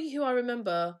can tell you who I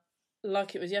remember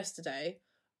like it was yesterday.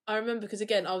 I remember because,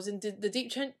 again, I was in the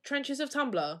deep trenches of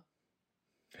Tumblr.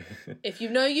 If you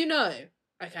know, you know.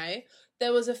 Okay?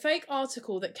 There was a fake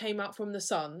article that came out from The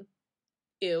Sun,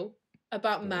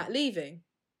 about Matt leaving.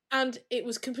 And it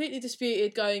was completely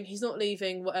disputed, going, he's not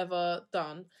leaving, whatever,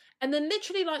 done. And then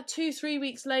literally like 2-3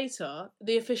 weeks later,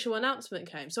 the official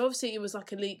announcement came. So obviously it was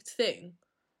like a leaked thing.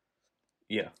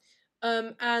 Yeah.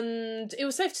 And it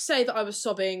was safe to say that I was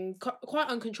sobbing quite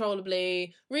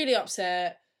uncontrollably, really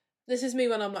upset. This is me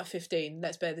when I'm like 15,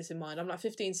 let's bear this in mind. I'm like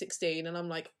 15, 16, and I'm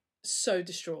like so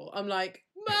distraught. I'm like,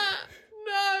 Matt,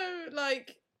 no!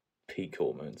 Like... Peak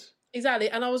hormones. Exactly,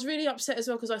 and I was really upset as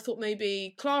well because I thought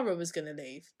maybe Clara was going to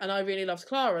leave, and I really loved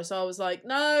Clara, so I was like,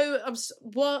 no,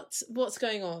 what's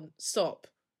going on? Stop.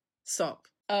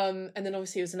 And then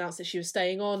obviously it was announced that she was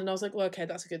staying on, and I was like, well, okay,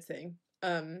 that's a good thing.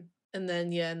 And then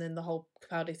the whole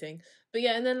Capaldi thing. But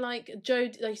yeah, and then like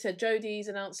like you said, Jodie's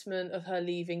announcement of her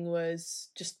leaving was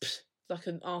just like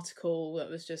an article that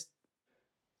was just...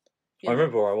 I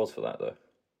remember where I was for that though.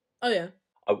 Oh yeah.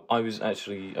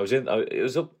 It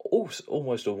was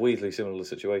almost a weirdly similar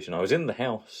situation. I was in the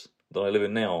house that I live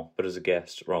in now, but as a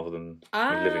guest rather than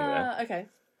me living there. Okay.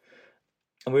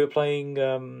 And we were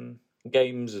playing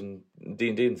games and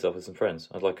D&D and stuff with some friends.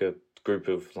 I had like a group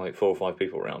of like 4 or 5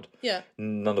 people around. Yeah.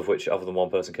 None of which, other than one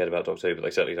person, cared about Doctor Who, but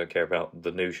they certainly don't care about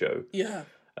the new show. Yeah.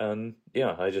 And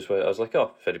yeah, I was like,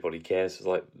 oh, if anybody cares, it's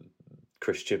like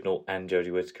Chris Chibnall and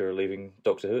Jodie Whittaker are leaving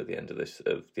Doctor Who at the end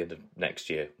of next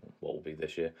year. What will be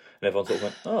this year? And everyone sort of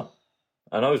went, oh.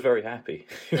 And I was very happy.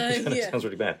 It sounds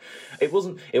really bad. It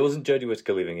wasn't Jodie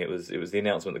Whittaker leaving. It was the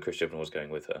announcement that Chris Chibnall was going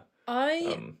with her.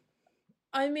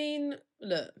 I mean,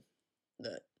 look.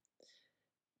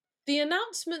 The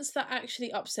announcements that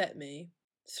actually upset me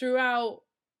throughout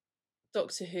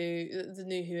Doctor Who, the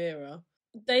New Who era,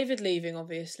 David leaving,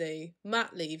 obviously,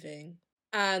 Matt leaving,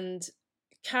 and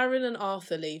Karen and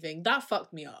Arthur leaving, that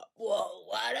fucked me up. Whoa,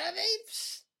 what I mean?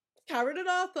 Karen and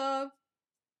Arthur.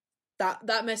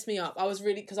 That messed me up. I was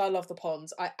really... Because I love the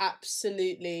Ponds. I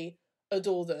absolutely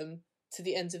adore them to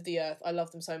the ends of the earth. I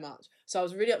love them so much. So I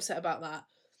was really upset about that.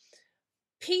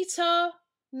 Peter,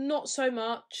 not so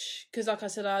much. Because like I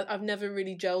said, I've never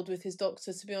really gelled with his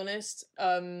Doctor, to be honest.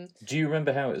 Do you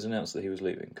remember how it was announced that he was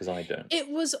leaving? Because I don't. It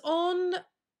was on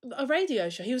a radio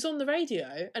show. He was on the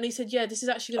radio and he said, yeah, this is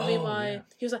actually going to be my... Yeah.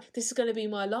 He was like, this is going to be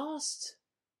my last...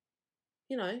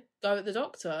 go at the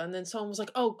Doctor. And then someone was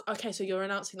like, oh, okay, so you're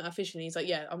announcing that officially. He's like,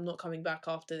 yeah, I'm not coming back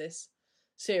after this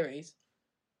series.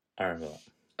 I remember that.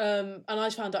 And I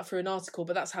found out through an article,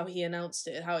 but that's how he announced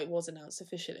it, how it was announced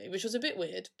officially, which was a bit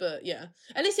weird, but yeah.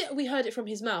 At least we heard it from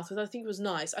his mouth, which I think was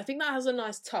nice. I think that has a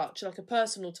nice touch, like a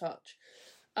personal touch.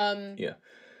 Yeah.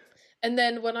 And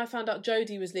then when I found out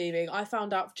Jodie was leaving, I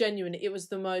found out genuinely it was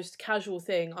the most casual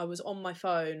thing. I was on my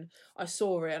phone, I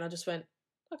saw it, and I just went,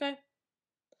 okay.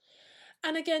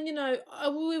 And again,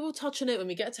 we will touch on it when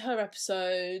we get to her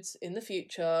episodes in the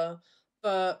future.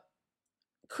 But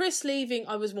Chris leaving,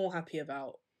 I was more happy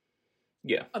about.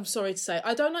 Yeah. I'm sorry to say.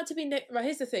 I don't like to be... Right,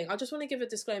 here's the thing. I just want to give a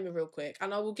disclaimer real quick.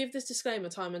 And I will give this disclaimer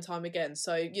time and time again.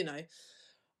 So,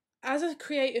 as a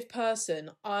creative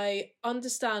person, I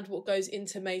understand what goes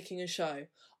into making a show.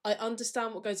 I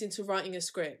understand what goes into writing a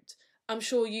script. I'm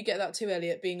sure you get that too,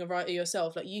 Elliot, being a writer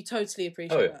yourself. Like, you totally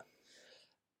appreciate that.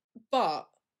 But...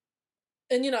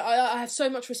 And, I have so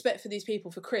much respect for these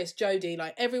people, for Chris, Jodie,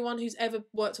 like, everyone who's ever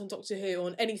worked on Doctor Who or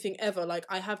on anything ever. Like,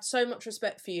 I have so much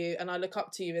respect for you and I look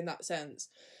up to you in that sense.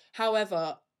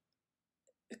 However,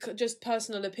 just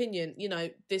personal opinion,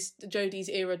 this Jodie's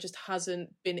era just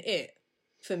hasn't been it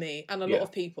for me and a lot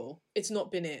of people. It's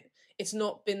not been it. It's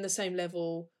not been the same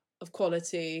level of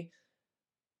quality.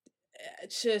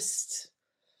 It's just...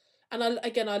 And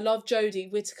I love Jodie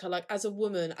Whittaker, like, as a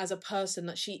woman, as a person,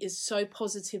 that she is so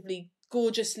positively,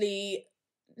 gorgeously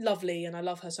lovely, and I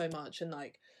love her so much. And,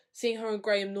 like, seeing her and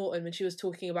Graham Norton when she was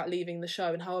talking about leaving the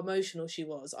show and how emotional she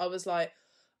was, I was like,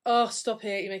 oh, stop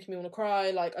it, you're making me want to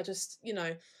cry. Like, I just,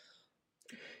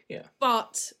 Yeah.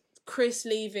 But Chris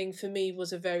leaving, for me,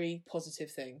 was a very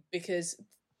positive thing, because,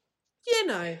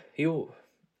 He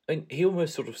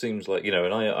almost sort of seems like,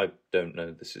 and I don't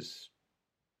know this is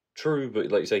true, but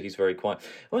like you say, he's very quiet.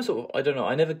 I don't know,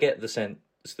 I never get the sense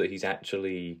that he's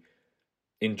actually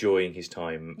enjoying his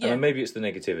time. Yeah. And maybe it's the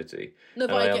negativity. No,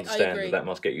 but I understand that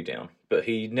must get you down. But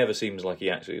he never seems like he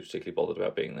actually was particularly bothered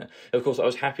about being there. Of course, I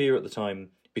was happier at the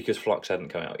time because Flux hadn't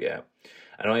come out yet.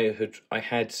 And I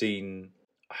had seen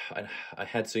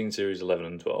series 11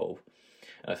 and 12.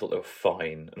 And I thought they were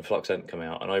fine, and Flux hadn't come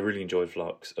out, and I really enjoyed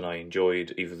Flux, and I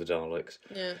enjoyed Eve of the Daleks.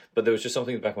 Yeah. But there was just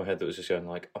something in the back of my head that was just going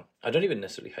like, I don't even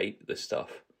necessarily hate this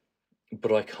stuff,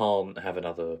 but I can't have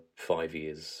another 5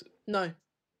 years. No.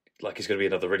 Like, it's going to be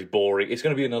another really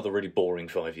boring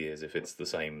 5 years if it's the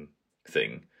same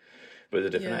thing, but with a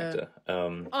different actor.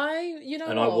 I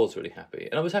was really happy,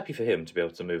 and I was happy for him to be able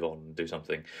to move on and do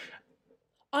something.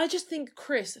 I just think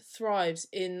Chris thrives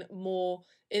in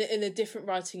a different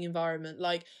writing environment.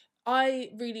 Like, I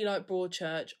really like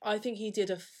Broadchurch. I think he did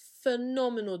a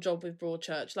phenomenal job with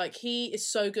Broadchurch. Like, he is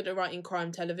so good at writing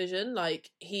crime television. Like,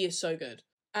 he is so good.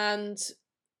 And,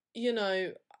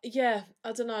 I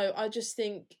don't know. I just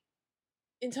think,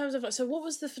 in terms of, so what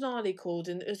was the finale called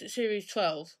in series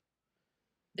 12?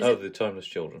 The Timeless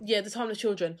Children. Yeah, the Timeless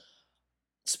Children.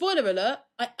 Spoiler alert,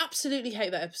 I absolutely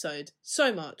hate that episode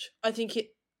so much. I think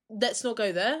let's not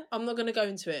go there. I'm not going to go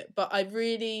into it, but I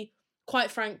really,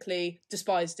 quite frankly,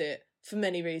 despised it for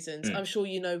many reasons. I'm sure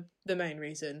you know the main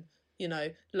reason.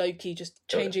 Loki just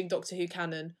changing Doctor Who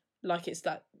canon like it's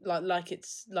that, like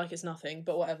it's nothing.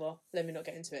 But whatever. Let me not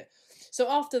get into it.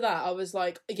 So after that, I was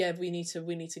like, yeah, we need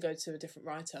to go to a different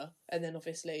writer. And then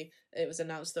obviously it was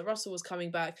announced that Russell was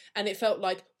coming back, and it felt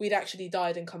like we'd actually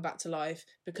died and come back to life,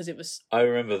 because it was. I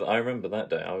remember that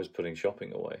day. I was putting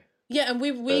shopping away. Yeah, and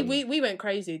we went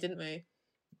crazy, didn't we?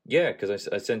 Yeah, because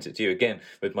I sent it to you again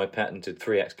with my patented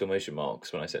 3 exclamation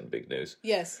marks when I sent big news.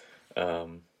 Yes.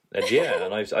 And yeah,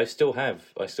 and I still have,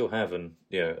 and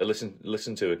I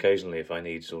listen to occasionally if I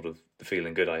need sort of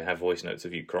feeling good. I have voice notes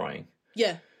of you crying.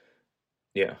 Yeah.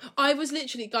 Yeah. I was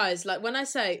literally, guys, like, when I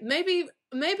say maybe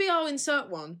I'll insert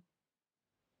one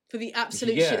for the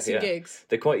absolute shits and gigs.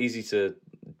 They're quite easy to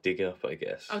dig up, I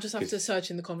guess. I'll just have to search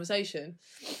in the conversation.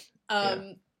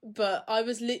 But I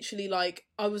was literally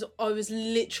I was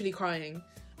literally crying.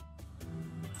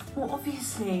 Well,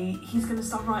 obviously, he's going to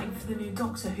start writing for the new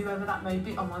Doctor, whoever that may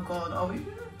be. Oh my god, are we? I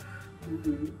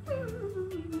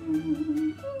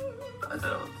don't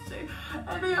know what to say.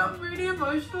 Anyway, I'm really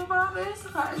emotional about this.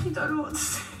 I actually don't know what to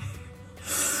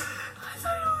say.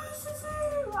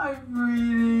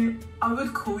 I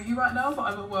would call you right now, but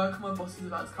I'm at work and my boss is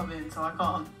about to come in, so I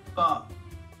can't. But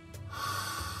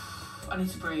I need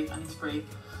to breathe.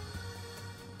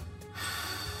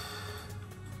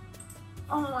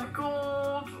 Oh my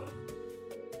god.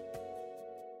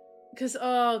 Because,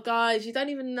 guys, you don't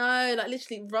even know, like,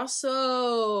 literally,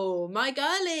 Russell, my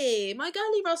girly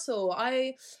Russell.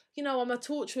 I'm a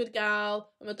Torchwood gal,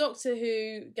 I'm a Doctor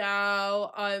Who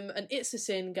gal, I'm an It's a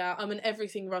Sin gal, I'm an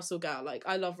everything Russell gal. Like,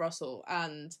 I love Russell,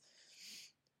 and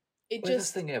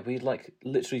that's the thing, yeah, we'd, like,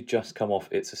 literally just come off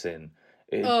It's a Sin.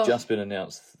 It had just been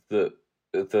announced that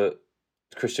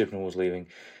Chris Chibnall was leaving.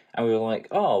 And we were like,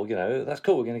 that's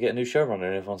cool, we're going to get a new showrunner.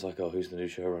 And everyone's like, who's the new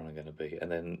showrunner going to be? And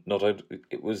then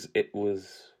it was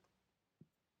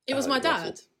my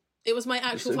dad. It was my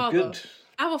actual father. Good.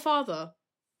 Our father.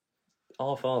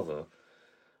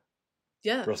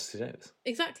 Yeah. Rusty Davis.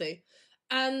 Exactly.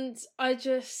 And I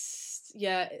just,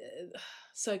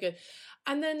 so good.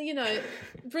 And then,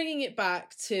 bringing it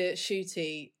back to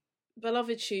Ncuti,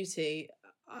 beloved Ncuti,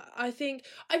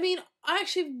 I'm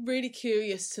actually really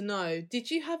curious to know, did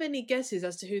you have any guesses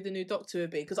as to who the new Doctor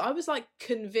would be? Because I was, like,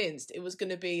 convinced it was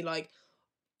going to be, like,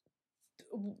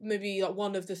 maybe, like,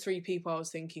 one of the 3 people I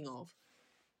was thinking of.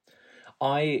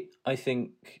 I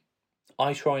think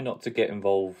I try not to get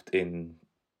involved in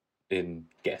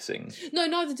guessing. No,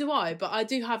 neither do I, but I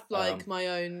do have, like,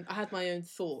 I had my own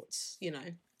thoughts,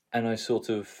 And I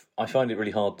find it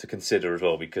really hard to consider as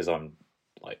well, because I'm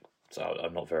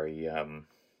not very, I'm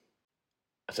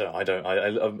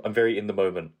very in the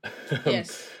moment.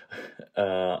 Yes.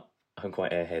 I'm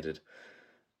quite airheaded.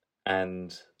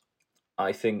 And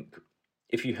I think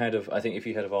if you had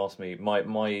asked me,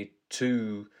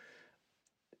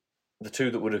 the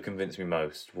two that would have convinced me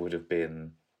most would have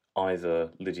been either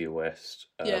Lydia West,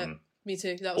 me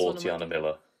too. That was or one of my Tiana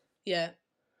Miller. Yeah.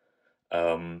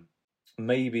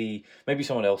 Maybe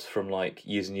someone else from like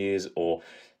Years and Years, or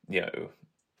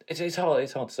it's hard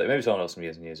to say. Maybe someone else from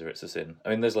Years and Years or It's a Sin. I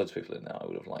mean, there's loads of people in there I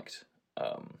would have liked.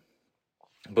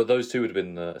 But those two would have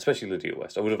been, especially Lydia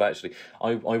West. I would have actually,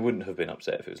 I wouldn't have been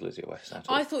upset if it was Lydia West at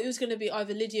all. I thought it was going to be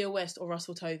either Lydia West or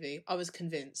Russell Tovey. I was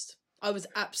convinced. I was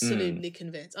absolutely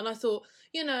convinced. And I thought,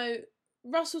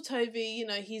 Russell Tovey,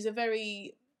 he's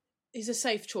a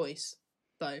safe choice,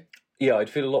 though. Yeah, I'd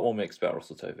feel a lot more mixed about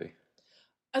Russell Tovey.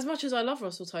 As much as I love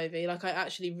Russell Tovey, like, I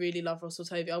actually really love Russell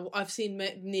Tovey. I've seen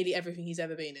nearly everything he's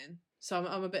ever been in. So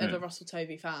I'm a bit of a Russell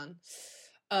Tovey fan.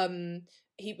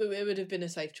 It would have been a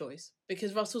safe choice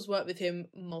because Russell's worked with him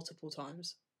multiple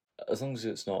times. As long as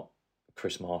it's not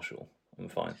Chris Marshall, I'm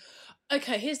fine.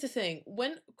 Okay, here's the thing.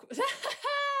 When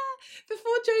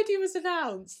before Jodie was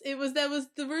announced,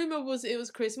 the rumor was it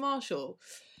was Chris Marshall,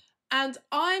 and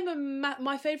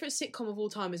my favorite sitcom of all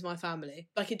time is My Family.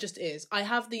 Like, it just is. I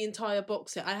have the entire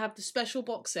box set. I have the special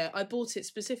box set. I bought it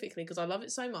specifically because I love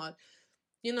it so much.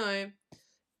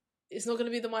 It's not going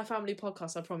to be the My Family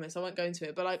podcast, I promise. I won't go into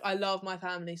it. But I love My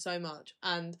Family so much.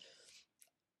 And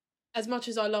as much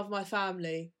as I love My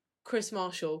Family, Chris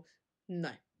Marshall,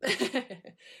 no.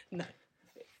 No.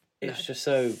 It's just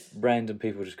so random.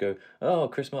 People just go, oh,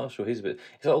 Chris Marshall, he's a bit...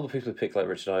 It's like all the people who pick like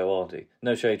Richard Ayoade.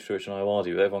 No shade to Richard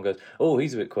Ayoade, but everyone goes, oh,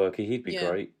 he's a bit quirky, he'd be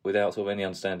great, without sort of any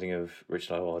understanding of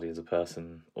Richard Ayoade as a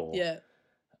person. Or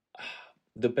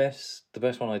The best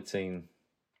one I'd seen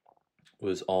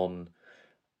was on...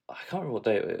 I can't remember what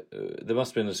day there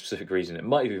must have been a specific reason. It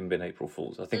might have even been April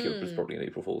Fool's. I think it was probably an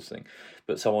April Fool's thing.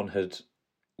 But someone had,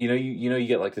 you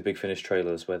get like the Big Finish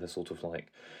trailers where they're sort of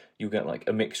like, you get like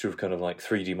a mixture of kind of like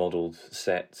 3D modelled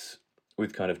sets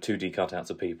with kind of 2D cutouts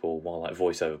of people while like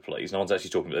voiceover plays. No one's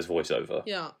actually talking, but there's voiceover.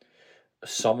 Yeah.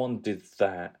 Someone did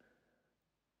that,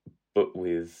 but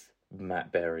with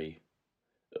Matt Berry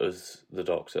as the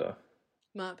Doctor.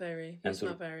 Matt Berry. And Who's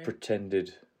Matt Berry?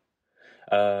 Pretended...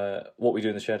 What We Do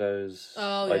in the Shadows,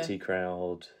 IT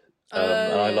Crowd,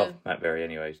 and I love Matt Berry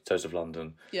anyway, Toast of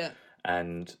London. Yeah.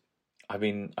 And, I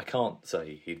mean, I can't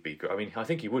say he'd be good. I mean, I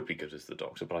think he would be good as the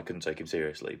Doctor, but I couldn't take him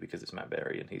seriously because it's Matt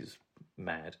Berry and he's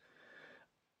mad.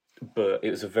 But it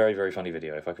was a very, very funny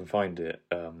video. If I can find it,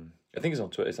 I think it's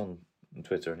on Twitter. It's on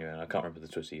Twitter anyway, and I can't remember the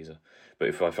Twitter user. But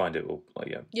if I find it, we'll,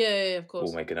 yeah, of course.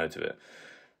 We'll make a note of it.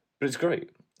 But it's great.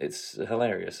 It's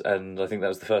hilarious. And I think that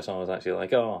was the first time I was actually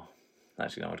like, oh...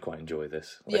 Actually, no, I'd quite enjoy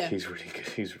this. He's really good.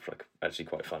 He's like actually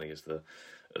quite funny as the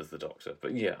Doctor.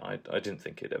 But yeah, I didn't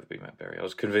think it'd ever be Matt Berry. I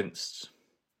was convinced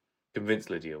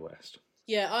Lydia West.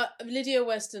 Yeah, Lydia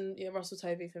West and Russell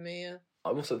Tovey for me. Yeah.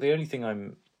 Also, the only thing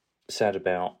I'm sad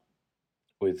about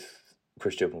with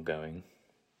Chris Chibnall going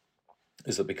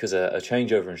is that because a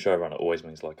changeover in showrunner always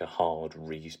means like a hard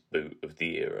reboot of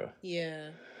the era.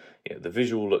 Yeah. Yeah, the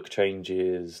visual look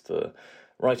changes, the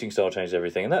writing style changes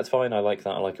everything, and that's fine. I like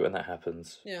that. I like it when that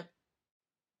happens. Yeah.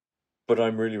 But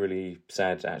I'm really, really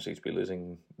sad actually to be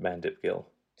losing Mandip Gill.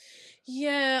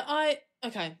 Yeah, I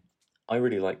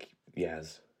really like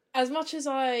Yaz. As much as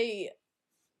I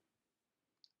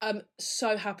am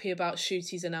so happy about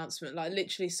Ncuti's announcement, like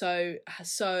literally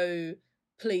so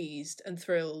pleased and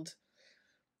thrilled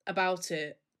about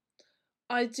it,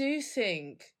 I do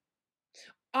think...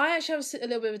 I actually have a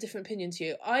little bit of a different opinion to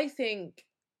you. I think...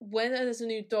 when there's a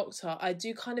new Doctor, I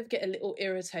do kind of get a little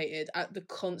irritated at the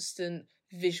constant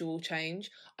visual change.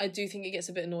 I do think it gets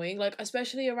a bit annoying, like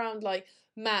especially around like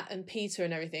Matt and Peter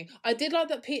and everything. I did like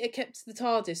that Peter kept the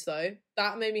TARDIS though.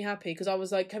 That made me happy because I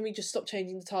was like, can we just stop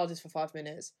changing the TARDIS for 5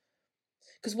 minutes?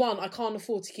 Because one, I can't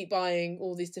afford to keep buying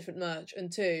all these different merch,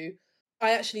 and two,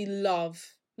 I actually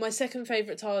love... My second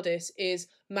favourite TARDIS is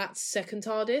Matt's second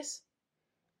TARDIS.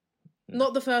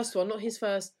 Not the first one, not his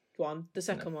first one, the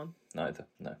second one. Neither,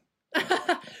 no.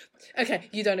 Okay,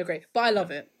 you don't agree, but I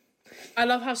love it. I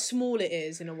love how small it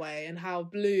is in a way, and how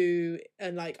blue,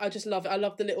 and like I just love it. I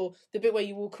love the bit where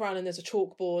you walk around and there's a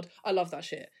chalkboard. I love that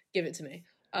shit. Give it to me.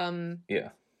 Yeah.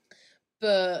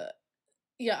 But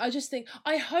yeah, I just think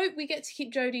I hope we get to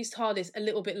keep Jodie's TARDIS a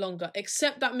little bit longer,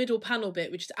 except that middle panel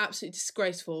bit, which is absolutely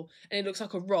disgraceful, and it looks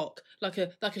like a rock, like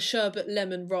a sherbet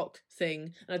lemon rock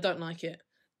thing, and I don't like it.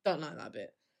 Don't like that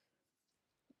bit.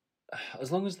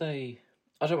 As long as they...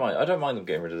 I don't mind them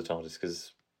getting rid of the TARDIS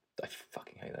because I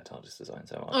fucking hate that TARDIS design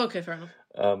so much. Oh, okay, fair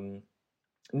enough.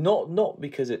 Not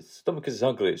because it's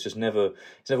ugly. It's just never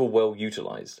well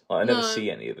utilised. Like, I never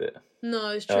see any of it. No,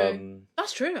 it's true.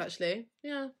 That's true, actually.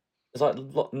 Yeah. It's like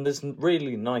there's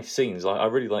really nice scenes. Like I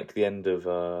really like the end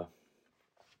of.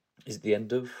 Is it the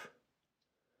end of?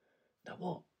 No,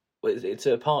 what? it's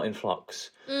a part in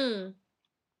flux.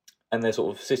 And they're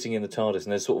sort of sitting in the TARDIS,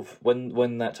 and there's sort of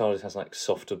when that TARDIS has like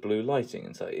softer blue lighting,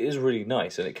 and so it is really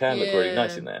nice, and it can look really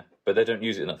nice in there. But they don't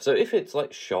use it enough. So if it's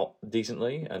like shot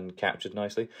decently and captured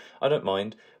nicely, I don't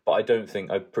mind. But I don't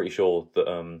think I'm pretty sure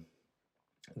that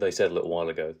they said a little while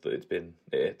ago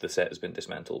that the set has been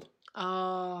dismantled.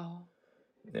 Oh.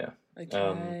 Yeah.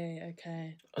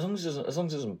 Okay. As long as it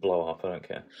doesn't blow up, I don't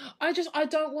care. I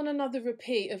don't want another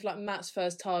repeat of like Matt's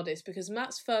first TARDIS, because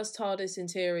Matt's first TARDIS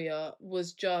interior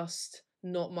was just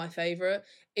not my favourite.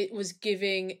 It was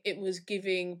giving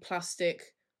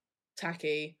plastic,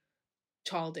 tacky,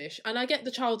 childish. And I get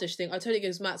the childish thing. I totally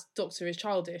get Matt's Doctor is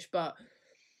childish, but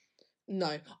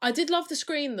no. I did love the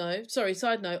screen though. Sorry,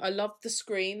 side note, I loved the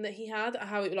screen that he had,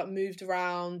 how it like moved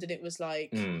around, and it was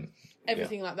like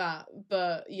everything like that.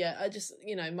 But yeah, I just,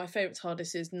 my favourite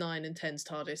TARDIS is 9 and 10's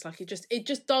TARDIS. Like it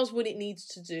just does what it needs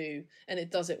to do, and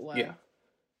it does it well. Yeah.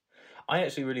 I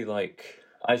actually really like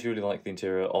the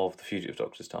interior of the Fugitive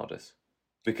Doctor's TARDIS,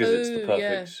 because it's the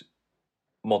perfect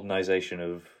modernisation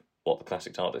of what the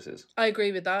classic TARDIS is. I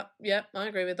agree with that. Yeah, I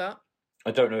agree with that. I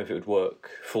don't know if it would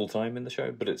work full time in the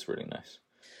show, but it's really nice.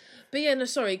 But yeah, no,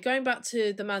 sorry, going back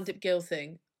to the Mandip Gill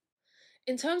thing.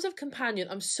 In terms of companion,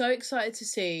 I'm so excited to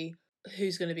see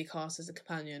who's going to be cast as a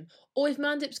companion, or if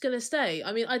Mandip's going to stay.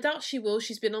 I mean, I doubt she will.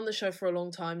 She's been on the show for a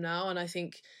long time now, and I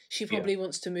think she probably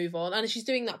wants to move on. And she's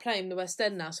doing that play in the West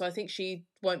End now, so I think she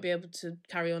won't be able to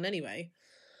carry on anyway.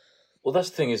 Well,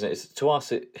 that's the thing, isn't it? To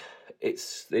us,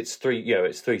 it's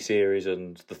three series,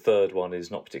 and the third one is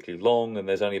not particularly long, and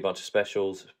there's only a bunch of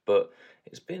specials. But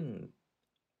it's been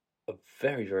a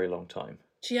very, very long time.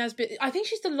 She has been. I think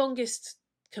she's the longest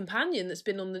companion that's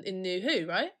been in New Who,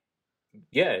 right?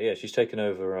 Yeah. She's taken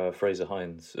over Fraser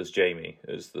Hines as Jamie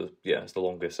as the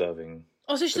longest serving.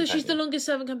 Oh, so she's the longest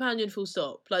serving companion. Full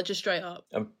stop. Like just straight up.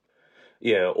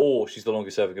 Yeah, or she's the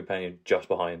longest serving companion just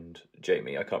behind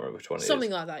Jamie. I can't remember which one it is. Something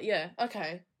like that, yeah.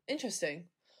 Okay. Interesting.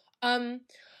 I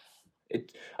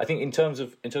think in terms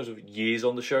of years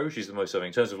on the show, she's the most serving.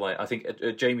 In terms of I think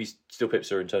Jamie still pips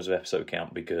her in terms of episode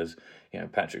count, because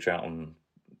Patrick Troughton,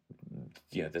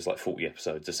 there's like 40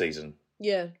 episodes a season.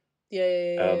 Yeah.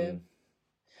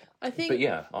 I think. But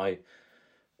yeah,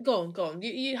 Go on.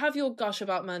 You have your gush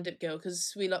about Mandip Gill,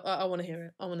 because I want to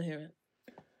hear it.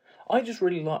 I just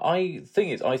really like. I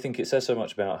think it says so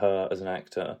much about her as an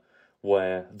actor,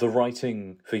 where the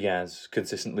writing for Yaz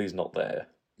consistently is not there.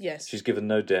 Yes. She's given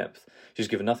no depth. She's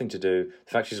given nothing to do.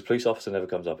 The fact she's a police officer never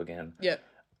comes up again. Yeah.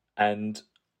 And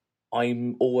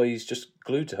I'm always just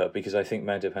glued to her, because I think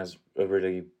Mandip has a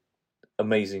really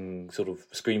amazing sort of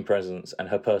screen presence, and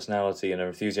her personality and her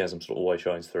enthusiasm sort of always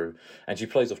shines through. And she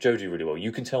plays off Jodie really well.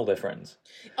 You can tell they're friends.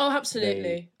 Oh,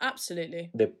 absolutely. Absolutely.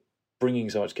 They're bringing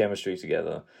so much chemistry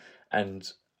together.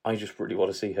 And I just really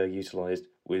want to see her utilised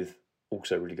with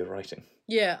also really good writing.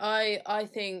 Yeah, I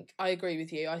think I agree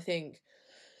with you. I think,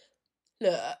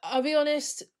 look, I'll be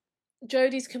honest,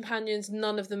 Jodie's companions,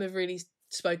 none of them have really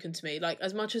spoken to me. Like,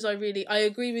 as much as I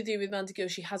agree with you with Mandip Gill,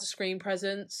 she has a screen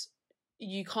presence.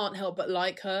 You can't help but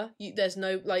like her. There's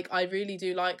no, I really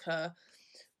do like her,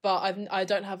 but I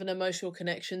don't have an emotional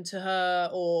connection to her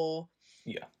or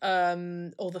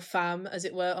the fam, as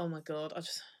it were. Oh my God,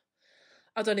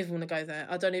 I don't even want to go there.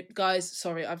 Guys,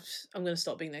 sorry, I'm going to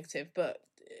stop being negative, but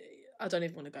I don't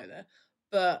even want to go there.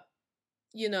 But,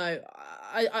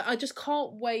 I just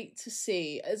can't wait to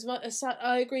see. As much as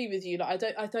I agree with you, I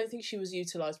don't think she was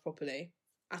utilised properly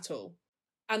at all.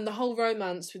 And the whole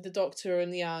romance with the Doctor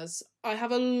and the Az, I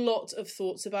have a lot of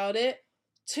thoughts about it.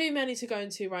 Too many to go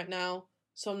into right now,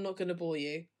 so I'm not going to bore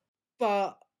you.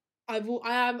 But I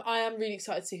am really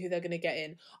excited to see who they're going to get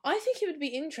in. I think it would be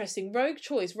interesting. Rogue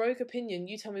choice, rogue opinion.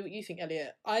 You tell me what you think,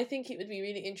 Elliot. I think it would be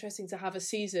really interesting to have a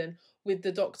season with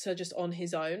the Doctor just on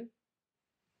his own.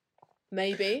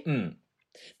 Maybe.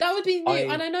 That would be new.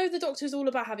 And I know the Doctor is all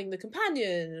about having the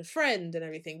companion and friend and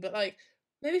everything, but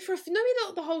maybe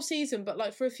not the whole season,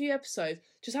 but for a few episodes,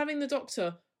 just having the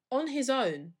Doctor on his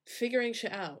own, figuring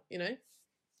shit out,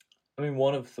 I mean,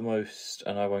 one of the most,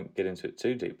 and I won't get into it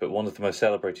too deep, but one of the most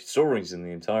celebrated stories in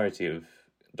the entirety of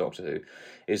Doctor Who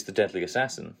is The Deadly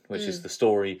Assassin, which is the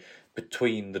story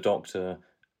between the Doctor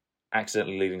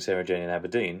accidentally leaving Sarah Jane in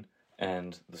Aberdeen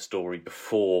and the story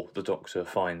before the Doctor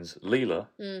finds Leela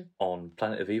on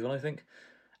Planet of Evil, I think.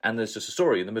 And there's just a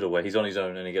story in the middle where he's on his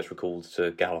own and he gets recalled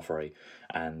to Gallifrey,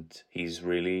 and he's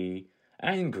really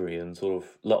angry and sort of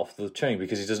let off the chain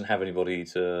because he doesn't have anybody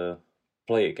to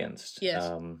play against. Yes.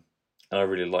 And I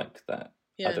really like that.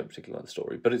 Yeah. I don't particularly like the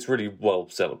story, but it's really well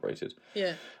celebrated.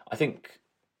 Yeah. I think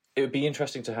it would be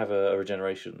interesting to have a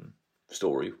regeneration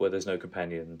story where there's no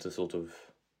companion to sort of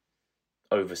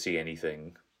oversee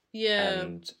anything. Yeah.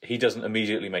 And he doesn't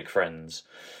immediately make friends.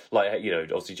 Like, you know,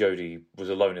 obviously Jodie was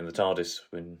alone in the TARDIS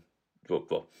when...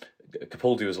 Well,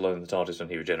 Capaldi was alone in the TARDIS when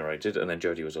he regenerated, and then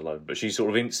Jodie was alone. But she sort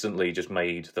of instantly just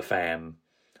made the fam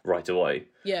right away.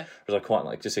 Yeah. Whereas I quite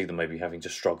like to see them maybe having to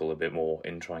struggle a bit more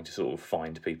in trying to sort of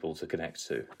find people to connect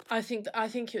to. I think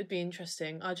it would be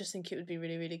interesting. I just think it would be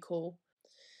really, really cool.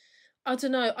 I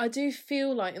don't know. I do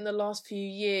feel like in the last few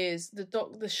years,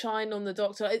 the shine on the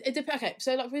Doctor. Okay,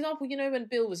 so like for example, you know when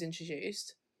Bill was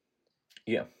introduced,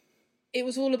 Yeah, it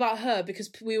was all about her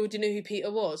because we already knew who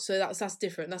Peter was. So that's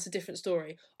different. That's a different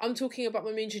story. I'm talking about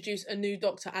when we introduce a new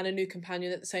Doctor and a new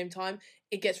companion at the same time.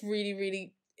 It gets really,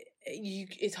 really.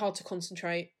 It's hard to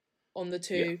concentrate on the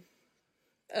two,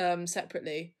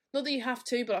 separately. Not that you have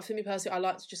to, but for me personally, I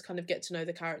like to just kind of get to know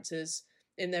the characters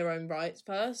in their own right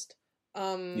first.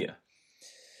 yeah.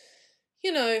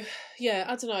 You know, yeah,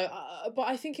 I don't know, but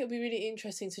I think it would be really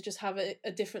interesting to just have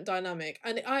a different dynamic.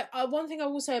 And I one thing I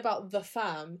will say about the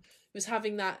fam was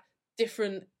having that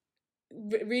different,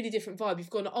 really different vibe.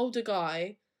 You've got an older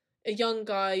guy, a young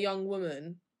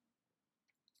woman,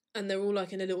 and they're all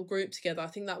like in a little group together. I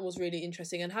think that was really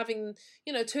interesting. And having,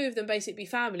 you know, two of them basically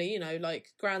family, you know, like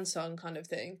grandson kind of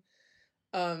thing.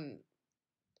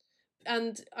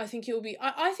 And I think it will be.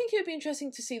 I think it would be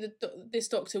interesting to see this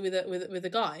Doctor with a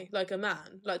guy, like a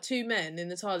man, like two men in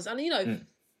the TARDIS. And you know,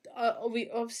 we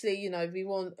obviously, you know, we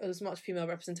want as much female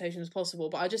representation as possible,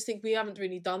 but I just think we haven't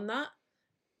really done that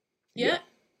yet.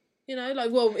 Yeah. You know,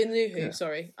 like in New Who,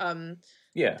 sorry.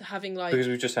 Having like because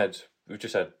we've just had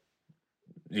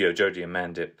you know, Jodie and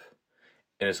Mandip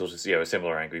in a sort of a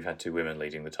similar angle. We've had two women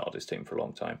leading the TARDIS team for a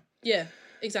long time. Yeah.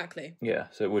 Exactly. Yeah,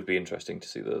 so it would be interesting to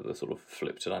see the sort of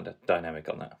flipped dynamic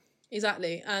on that.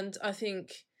 Exactly, and I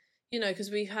think, you know, because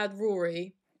we had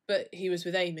Rory, but he was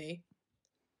with Amy,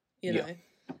 you know,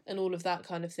 and all of that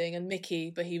kind of thing, and Mickey,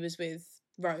 but he was with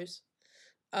Rose,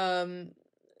 well,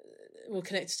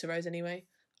 connected to Rose anyway,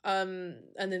 and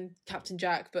then Captain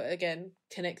Jack, but again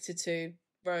connected to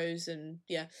Rose, and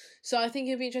yeah, so I think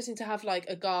it'd be interesting to have like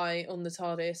a guy on the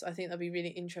TARDIS. I think that'd be really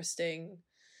interesting.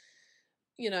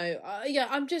 You know, I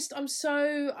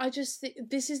just think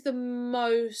this is the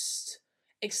most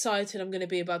excited I'm going to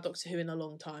be about Doctor Who in a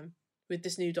long time with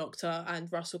this new Doctor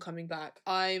and Russell coming back.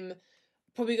 I'm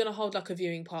probably going to hold like a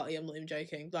viewing party. I'm not even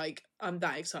joking. Like, I'm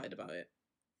that excited about it.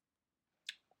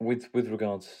 With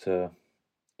regards to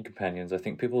companions, I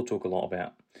think people talk a lot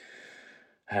about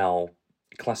how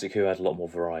Classic Who had a lot more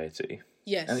variety.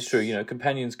 Yes. And it's true, you know,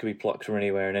 companions could be plucked from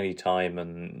anywhere and any time,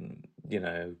 and, you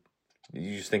know,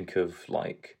 you just think of,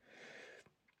 like,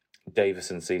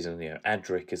 Davison season, you know,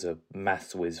 Adric is a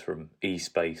maths whiz from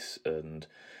E-Space, and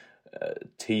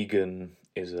Tegan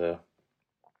is a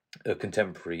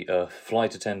contemporary Earth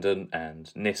flight attendant,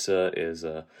 and Nyssa is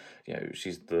you know,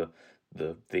 she's the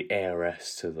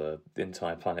heiress to the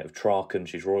entire planet of Traken.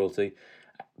 She's royalty,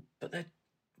 but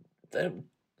they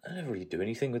never really do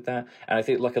anything with that. And I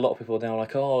think, like, a lot of people are now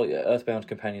like, oh, yeah, Earthbound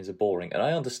companions are boring, and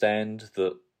I understand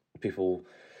that people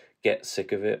get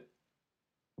sick of it,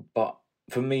 but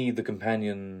for me, the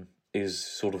companion is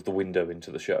sort of the window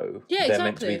into the show. Yeah, They're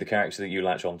meant to be the character that you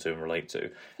latch onto and relate to.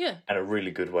 Yeah. And a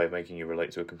really good way of making you relate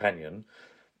to a companion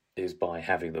is by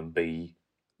having them be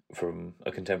from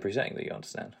a contemporary setting that you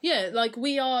understand. Yeah, like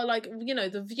we are, like, you know,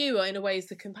 the viewer in a way is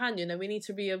the companion, and we need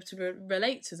to be able to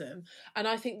relate to them. And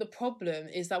I think the problem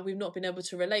is that we've not been able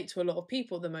to relate to a lot of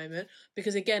people at the moment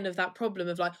because, again, of that problem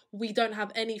of, like, we don't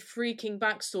have any freaking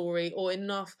backstory or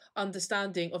enough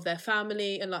understanding of their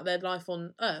family and, like, their life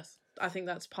on Earth. I think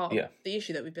that's part of the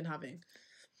issue that we've been having.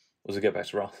 We'll get back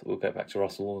to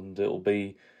Russell, and it'll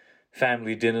be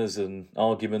family dinners and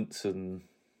arguments and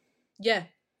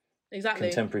exactly,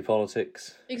 contemporary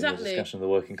politics, exactly, and the discussion of the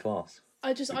working class.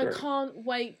 I can't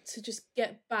wait to just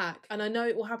get back, and I know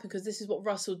it will happen because this is what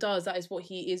Russell does. That is what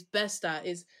he is best at.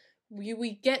 Is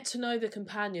we get to know the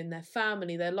companion, their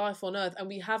family, their life on Earth, and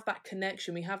we have that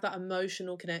connection. We have that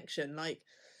emotional connection. Like,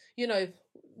 you know,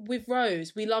 with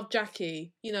Rose, we love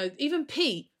Jackie. You know, even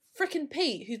Pete, freaking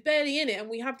Pete, who's barely in it, and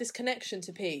we have this connection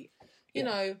to Pete. You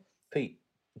know, Pete,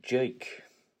 Jake,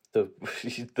 the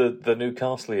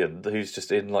Newcastleian who's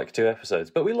just in like 2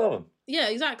 episodes, but we love him. Yeah,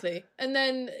 exactly. And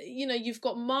then, you know, you've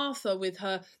got Martha with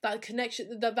her, that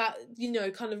connection, that you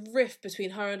know, kind of rift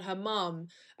between her and her mum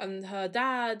and her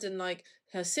dad and, like,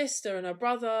 her sister and her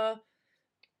brother.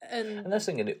 And that's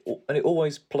the thing, and it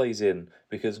always plays in,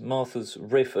 because Martha's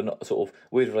riff and sort of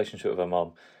weird relationship with her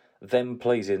mum then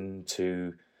plays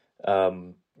into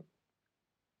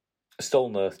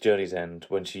Stolen Earth, Journey's End,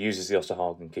 when she uses the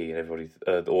Osterhagen key and everybody,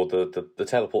 or the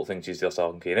teleport thing, she uses the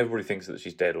Osterhagen key and everybody thinks that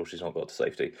she's dead or she's not got to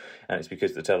safety, and it's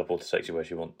because the teleporter takes you where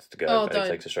she wants to go and it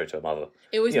takes her straight to her mother.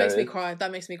 It always makes me cry.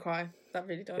 That makes me cry. That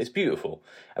really does. It's beautiful,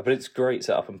 but it's great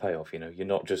setup and payoff. You're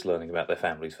not just learning about their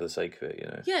families for the sake of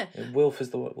it. Yeah. And Wilf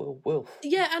is the word. Wilf.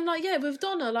 Yeah, and with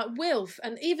Donna, Wilf,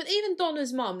 and even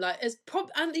Donna's mum,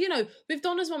 with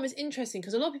Donna's mum is interesting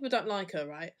because a lot of people don't like her,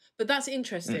 right? But that's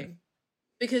interesting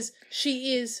because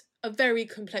she is a very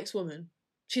complex woman.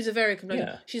 She's a very complex.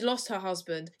 Yeah. She's lost her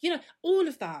husband. All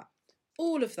of that.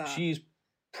 She's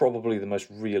probably the most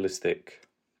realistic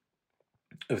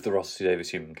of the Russell T Davies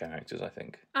human characters, I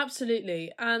think.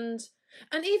 Absolutely, and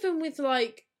even with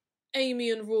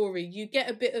Amy and Rory, you get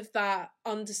a bit of that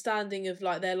understanding of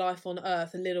their life on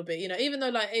Earth a little bit. Even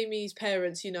though Amy's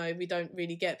parents, we don't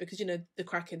really get because the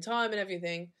crack in time and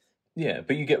everything. Yeah,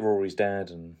 but you get Rory's dad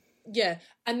and. Yeah,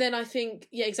 and then I think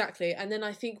exactly, and then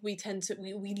I think we tend to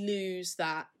we lose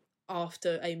that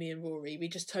after Amy and Rory. We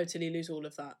just totally lose all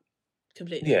of that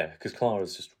completely. Yeah, because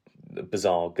Clara's just a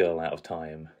bizarre girl out of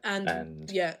time, and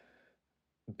yeah,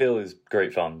 Bill is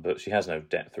great fun, but she has no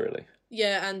depth really.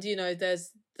 Yeah, and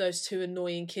there's those two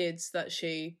annoying kids that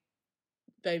she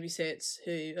babysits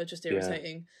who are just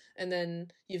irritating, and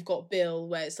then you've got Bill,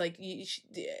 where it's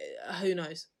who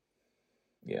knows?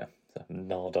 Yeah,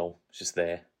 Nardole is just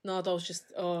there. Nardole's just,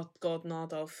 oh God,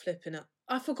 Nardole, flipping it.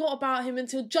 I forgot about him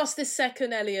until just this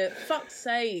second, Elliot. Fuck's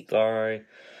sake. Sorry.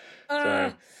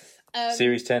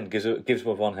 Series 10 gives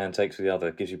with one hand, takes with the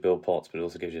other. Gives you Bill Potts, but it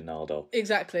also gives you Nardole.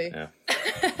 Exactly. Yeah.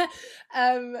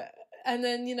 And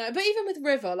then, but even with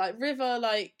River,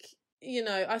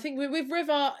 I think with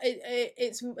River,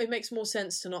 it makes more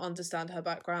sense to not understand her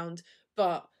background.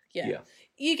 But yeah.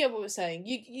 You get what we're saying.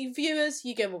 You viewers,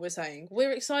 you get what we're saying.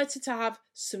 We're excited to have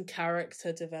some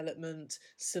character development,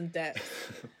 some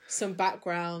depth, some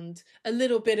background, a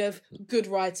little bit of good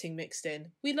writing mixed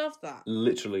in. We love that.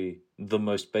 Literally the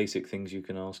most basic things you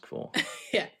can ask for.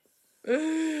 Yeah.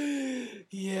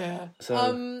 Yeah.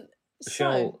 So,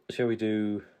 shall we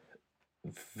do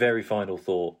very final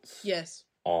thoughts? Yes.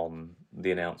 On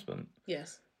the announcement?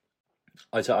 Yes.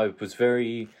 I was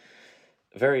very,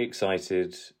 very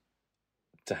excited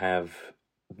to have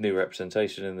new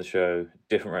representation in the show,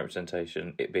 different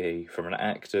representation, it be from an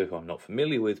actor who I'm not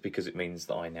familiar with, because it means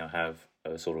that I now have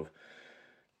a sort of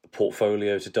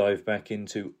portfolio to dive back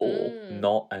into, or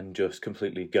not, and just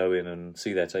completely go in and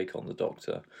see their take on the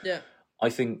Doctor. Yeah.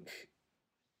 I think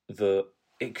that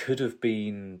it could have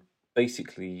been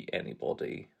basically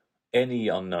anybody, any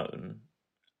unknown,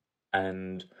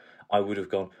 and I would have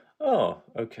gone, oh,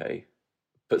 okay.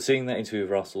 But seeing that interview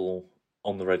with Russell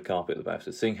on the red carpet at the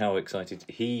BAFTA, seeing how excited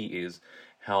he is,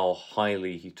 how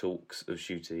highly he talks of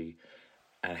Ncuti,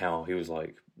 and how he was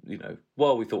like,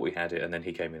 well, we thought we had it, and then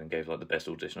he came in and gave the best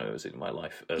audition I've ever seen in my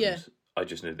life, and I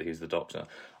just knew that he's the Doctor.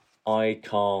 I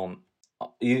can't.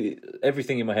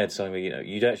 Everything in my head's telling me,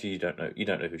 you don't know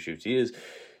who Ncuti is.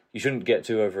 You shouldn't get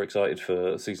too overexcited for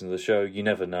a season of the show. You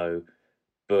never know,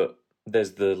 but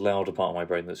there's the louder part of my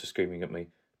brain that's just screaming at me.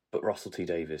 But Russell T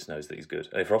Davies knows that he's good.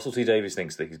 And if Russell T Davies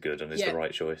thinks that he's good and is the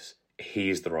right choice, he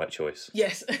is the right choice.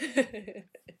 Yes.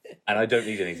 And I don't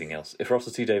need anything else. If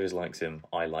Russell T Davies likes him,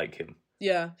 I like him.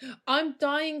 Yeah. I'm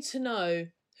dying to know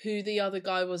who the other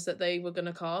guy was that they were going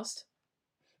to cast.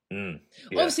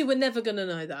 Obviously, we're never going to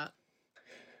know that.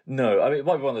 No, I mean, it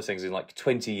might be one of those things in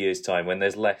 20 years' time when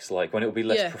there's less, when it'll be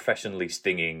less professionally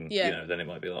stinging, then it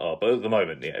might be but at the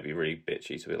moment, it'd be really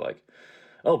bitchy to be like,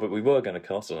 oh, but we were going to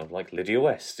cast someone like Lydia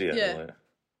West.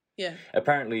 Yeah.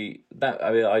 Apparently,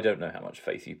 I don't know how much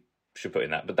faith you should put in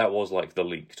that, but that was the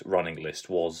leaked running list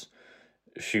was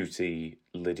Ncuti,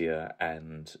 Lydia,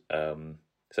 and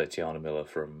say Tiana Miller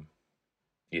from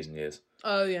Years and Years.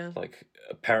 Oh yeah.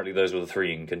 Apparently those were the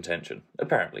three in contention.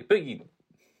 Apparently,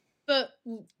 but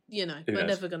we're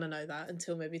never going to know that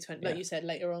until maybe 20, like you said,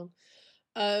 later on.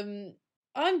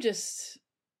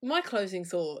 My closing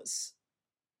thoughts.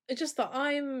 It's just that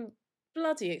I'm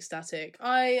bloody ecstatic.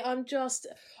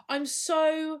 I'm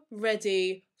so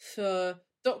ready for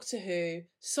Doctor Who.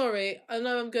 Sorry, I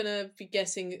know I'm going to be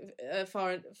guessing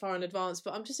far in advance,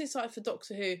 but I'm just excited for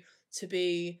Doctor Who to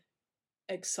be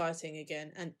exciting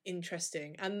again and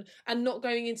interesting, and not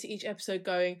going into each episode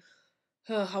going,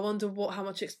 oh, I wonder how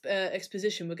much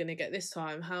exposition we're going to get this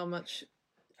time, how much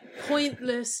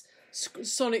pointless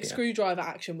sonic screwdriver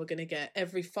action we're going to get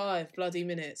every 5 bloody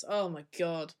minutes. Oh my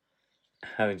God.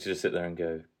 Having to just sit there and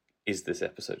go, is this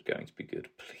episode going to be good?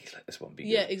 Please let this one be good.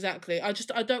 Yeah, exactly. I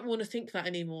don't want to think that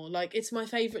anymore. It's my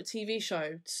favourite TV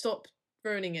show. Stop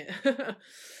ruining it.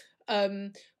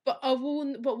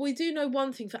 But we do know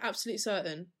one thing for absolute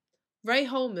certain. Ray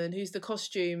Holman, who's the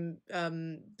costume,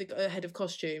 the head of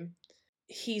costume,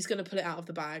 he's going to pull it out of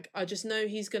the bag. I just know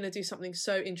he's going to do something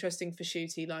so interesting for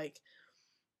Ncuti. Like,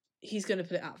 he's going to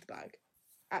pull it out of the bag.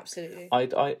 Absolutely.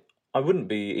 I wouldn't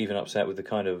be even upset with the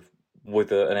kind of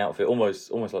an outfit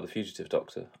almost like the Fugitive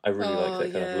Doctor. I really like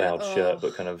that kind of loud shirt,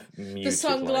 but kind of muted. The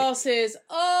sunglasses. Like...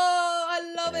 Oh,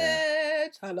 I love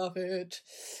it. I love it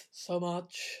so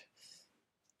much.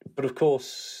 But of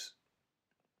course,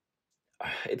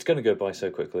 it's going to go by so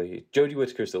quickly. Jodie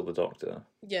Whittaker is still the Doctor.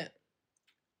 Yeah.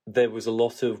 There was a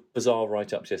lot of bizarre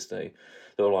write-ups yesterday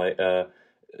that were like,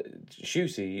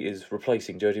 Ncuti is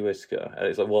replacing Jodie Whittaker. And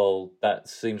it's like, well, that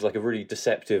seems like a really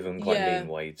deceptive and quite mean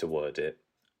way to word it.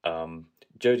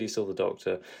 Jodie's still the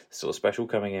Doctor. There's still a special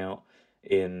coming out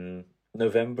in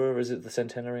November. Is it the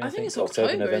centenary? I think it's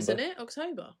October, November? Isn't it?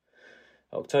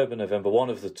 October, November, one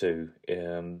of the two.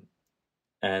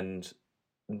 And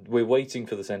we're waiting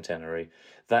for the centenary.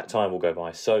 That time will go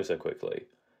by so quickly.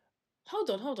 Hold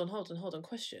on.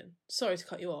 Question. Sorry to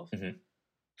cut you off. Mm-hmm.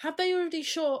 Have they already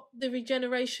shot the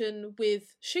regeneration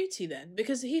with Ncuti then?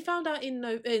 Because he found out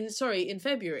in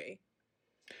February.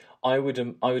 I would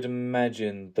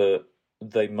imagine that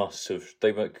they must have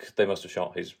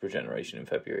shot his regeneration in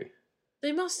February.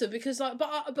 They must have, because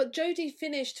but Jodie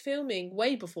finished filming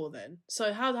way before then.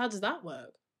 So how does that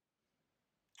work?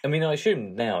 I mean, I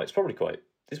assume now it's probably quite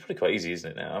easy,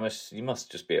 isn't it? Now you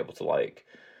must just be able to like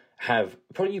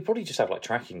you probably just have like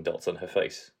tracking dots on her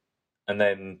face, and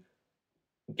then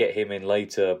get him in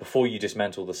later before you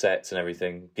dismantle the sets and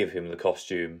everything. Give him the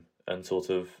costume and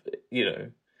sort of,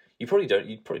 you probably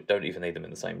don't even need them in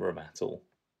the same room at all.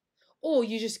 Or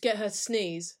you just get her to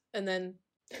sneeze and then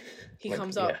he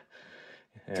comes up.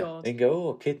 Yeah. God. And go,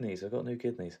 oh, kidneys! I've got new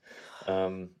kidneys.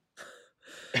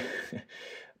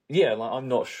 Yeah, like I'm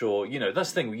not sure.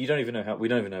 That's the thing. We don't even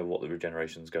know what the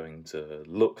regeneration's going to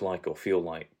look like or feel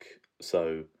like.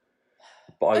 So,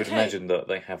 but I would imagine that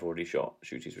they have already shot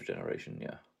Ncuti's regeneration,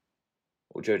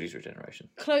 or Jodie's regeneration.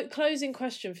 Closing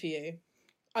question for you.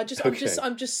 I'm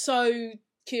just so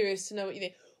curious to know what you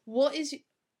think. What is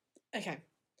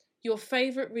your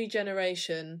favourite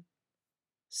regeneration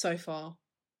so far?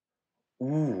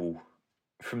 Ooh,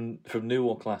 from new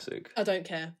or classic? I don't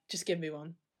care. Just give me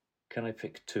one. Can I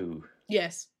pick two?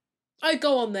 Yes. Oh,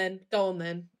 go on then.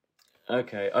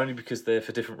 Okay, only because they're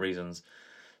for different reasons.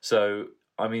 So,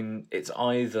 I mean, it's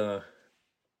either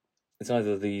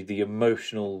the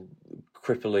emotional,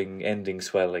 crippling ending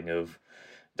swelling of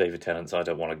David Tennant's I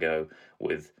Don't Want to Go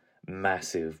with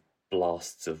massive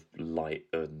blasts of light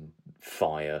and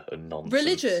fire and nonsense.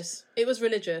 Religious. It was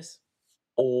religious.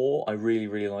 Or I really,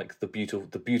 really like the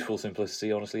beautiful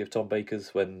simplicity, honestly, of Tom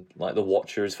Baker's when like the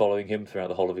Watcher is following him throughout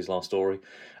the whole of his last story,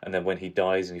 and then when he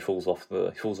dies and he falls off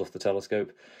the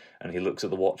telescope, and he looks at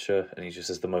the Watcher and he just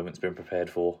says the moment's been prepared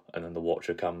for, and then the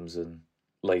Watcher comes and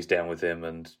lays down with him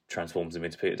and transforms him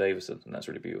into Peter Davison, and that's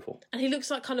really beautiful. And he looks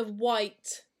like kind of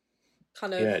white,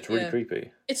 kind of it's really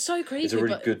creepy. It's so creepy.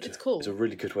 It's cool. It's a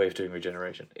really good way of doing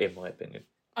regeneration, in my opinion.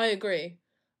 I agree,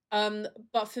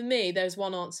 but for me, there's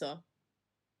one answer.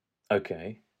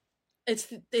 Okay. It's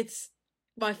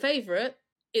my favourite.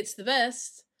 It's the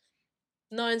best.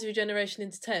 9's regeneration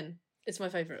into 10. It's my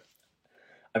favourite.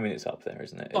 I mean, it's up there,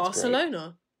 isn't it?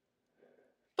 Barcelona.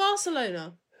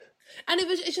 And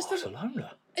it's just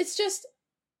Barcelona. It's just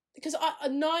because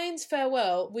 9's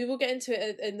farewell. We will get into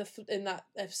it in that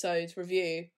episode's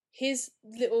review. His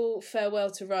little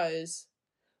farewell to Rose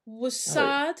was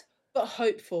sad but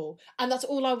hopeful, and that's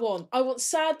all I want. I want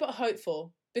sad but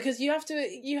hopeful. Because you have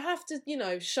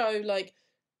to, show, like,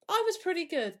 I was pretty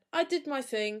good. I did my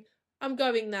thing. I'm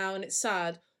going now, and it's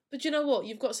sad. But you know what?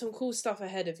 You've got some cool stuff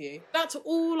ahead of you. That's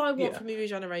all I want from your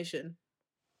regeneration.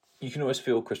 You can always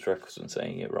feel Christopher Eccleston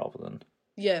saying it rather than...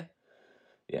 Yeah.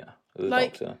 Yeah. The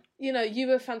Doctor. You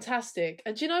were fantastic.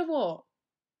 And do you know what?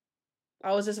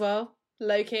 I was as well.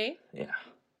 Low-key. Yeah.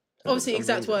 Obviously,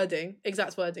 exact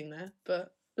wording there.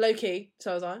 But low-key,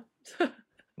 so was I.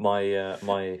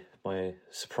 My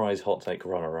surprise hot take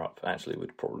runner-up actually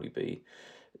would probably be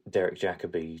Derek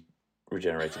Jacobi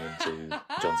regenerating into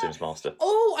John Sims Master.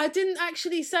 Oh, I didn't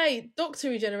actually say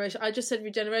Doctor regeneration. I just said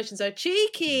regeneration, so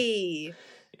cheeky.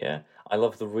 Yeah, I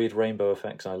love the weird rainbow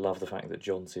effects, and I love the fact that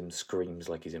John Sims screams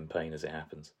like he's in pain as it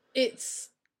happens. It's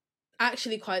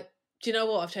actually quite... Do you know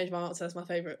what? I've changed my answer. That's my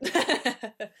favourite.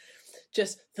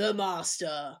 Just the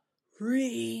Master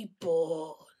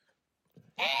Reborn.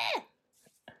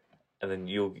 And then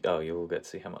you'll get to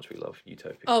see how much we love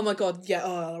Utopia. Oh my god, yeah.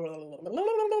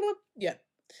 Yeah.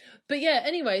 But yeah,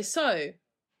 anyway, so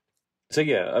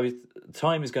yeah, I mean,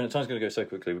 time's going to go so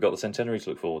quickly. We've got the centenary to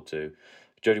look forward to.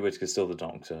 Jodie Whittaker's still the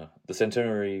Doctor. The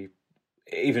centenary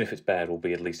even if it's bad, will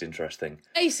be at least interesting.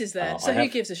 Ace is there, so who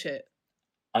gives a shit?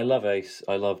 I love Ace.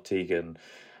 I love Tegan.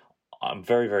 I'm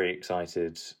very, very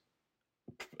excited.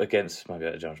 Against my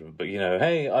better judgment, but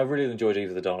hey, I really enjoyed Eve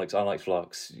of the Daleks. I liked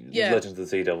Flux. Legends of the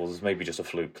Sea Devils is maybe just a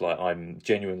fluke. Like, I'm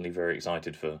genuinely very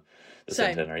excited for the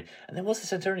centenary. And then once the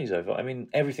centenary's over, I mean,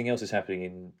 everything else is happening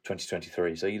in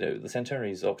 2023. So the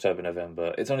centenary is October,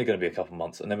 November. It's only going to be a couple of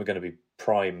months, and then we're going to be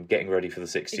prime getting ready for the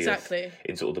 60th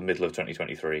in sort of the middle of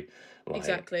 2023.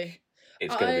 Exactly,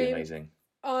 it's going to be amazing.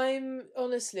 I'm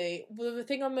honestly, the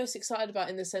thing I'm most excited about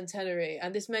in the centenary,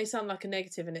 and this may sound like a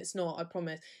negative, and it's not, I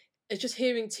promise. It's just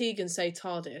hearing Tegan say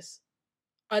TARDIS.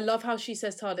 I love how she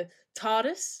says TARDIS.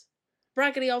 TARDIS?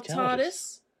 Braggedy old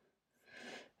TARDIS.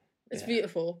 It's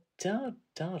beautiful.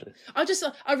 TARDIS.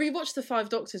 I rewatched The Five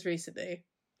Doctors recently.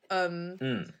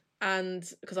 And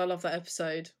because I love that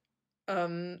episode.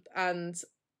 And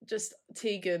just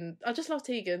Tegan. I just love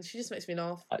Tegan. She just makes me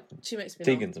laugh.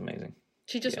 Tegan's amazing.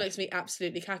 She just makes me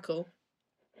absolutely cackle.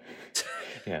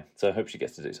 Yeah, so I hope she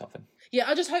gets to do something. Yeah,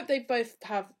 I just hope they both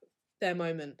have their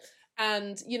moment.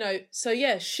 And, so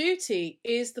yeah, Ncuti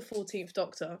is the 14th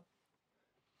Doctor.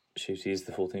 Ncuti is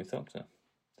the 14th Doctor.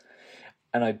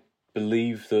 And I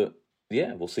believe that,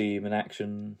 we'll see him in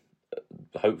action,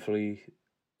 hopefully,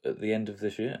 at the end of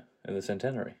this year, in the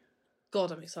centenary.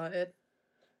 God, I'm excited.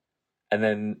 And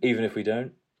then, even if we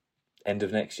don't, end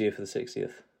of next year for the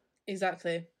 60th.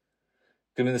 Exactly.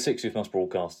 I mean, the 60th must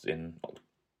broadcast in,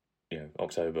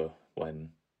 October, when...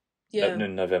 Yeah. No,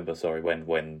 November, sorry,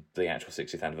 when the actual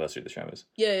 60th anniversary of the show is.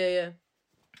 Yeah.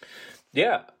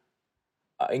 Yeah.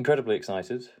 Incredibly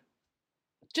excited.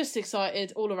 Just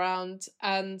excited all around.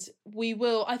 And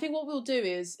I think what we'll do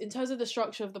is, in terms of the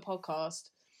structure of the podcast,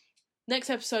 next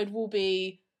episode will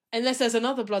be, unless there's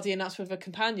another bloody announcement of a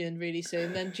companion really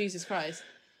soon, then Jesus Christ.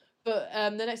 But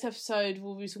the next episode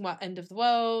we'll be talking about End of the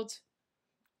World.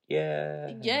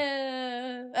 Yeah.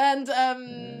 Yeah. And,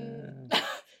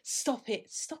 Stop it.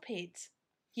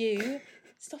 You.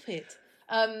 Stop it.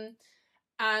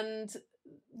 And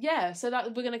yeah, so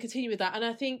that we're going to continue with that. And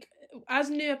I think as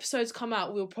new episodes come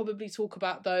out, we'll probably talk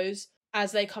about those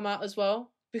as they come out as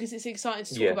well, because it's exciting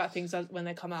to talk about things when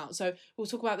they come out. So we'll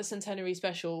talk about the centenary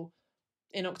special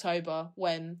in October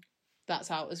when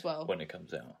that's out as well. When it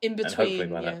comes out. In between. And hopefully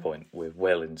by that point, we're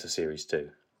well into series 2.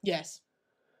 Yes,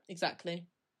 exactly.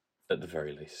 At the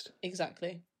very least.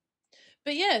 Exactly.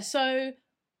 But yeah, so...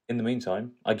 In the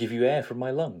meantime, I give you air from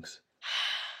my lungs.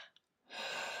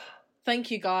 Thank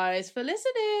you guys for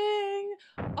listening.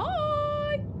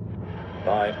 Bye.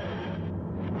 Bye.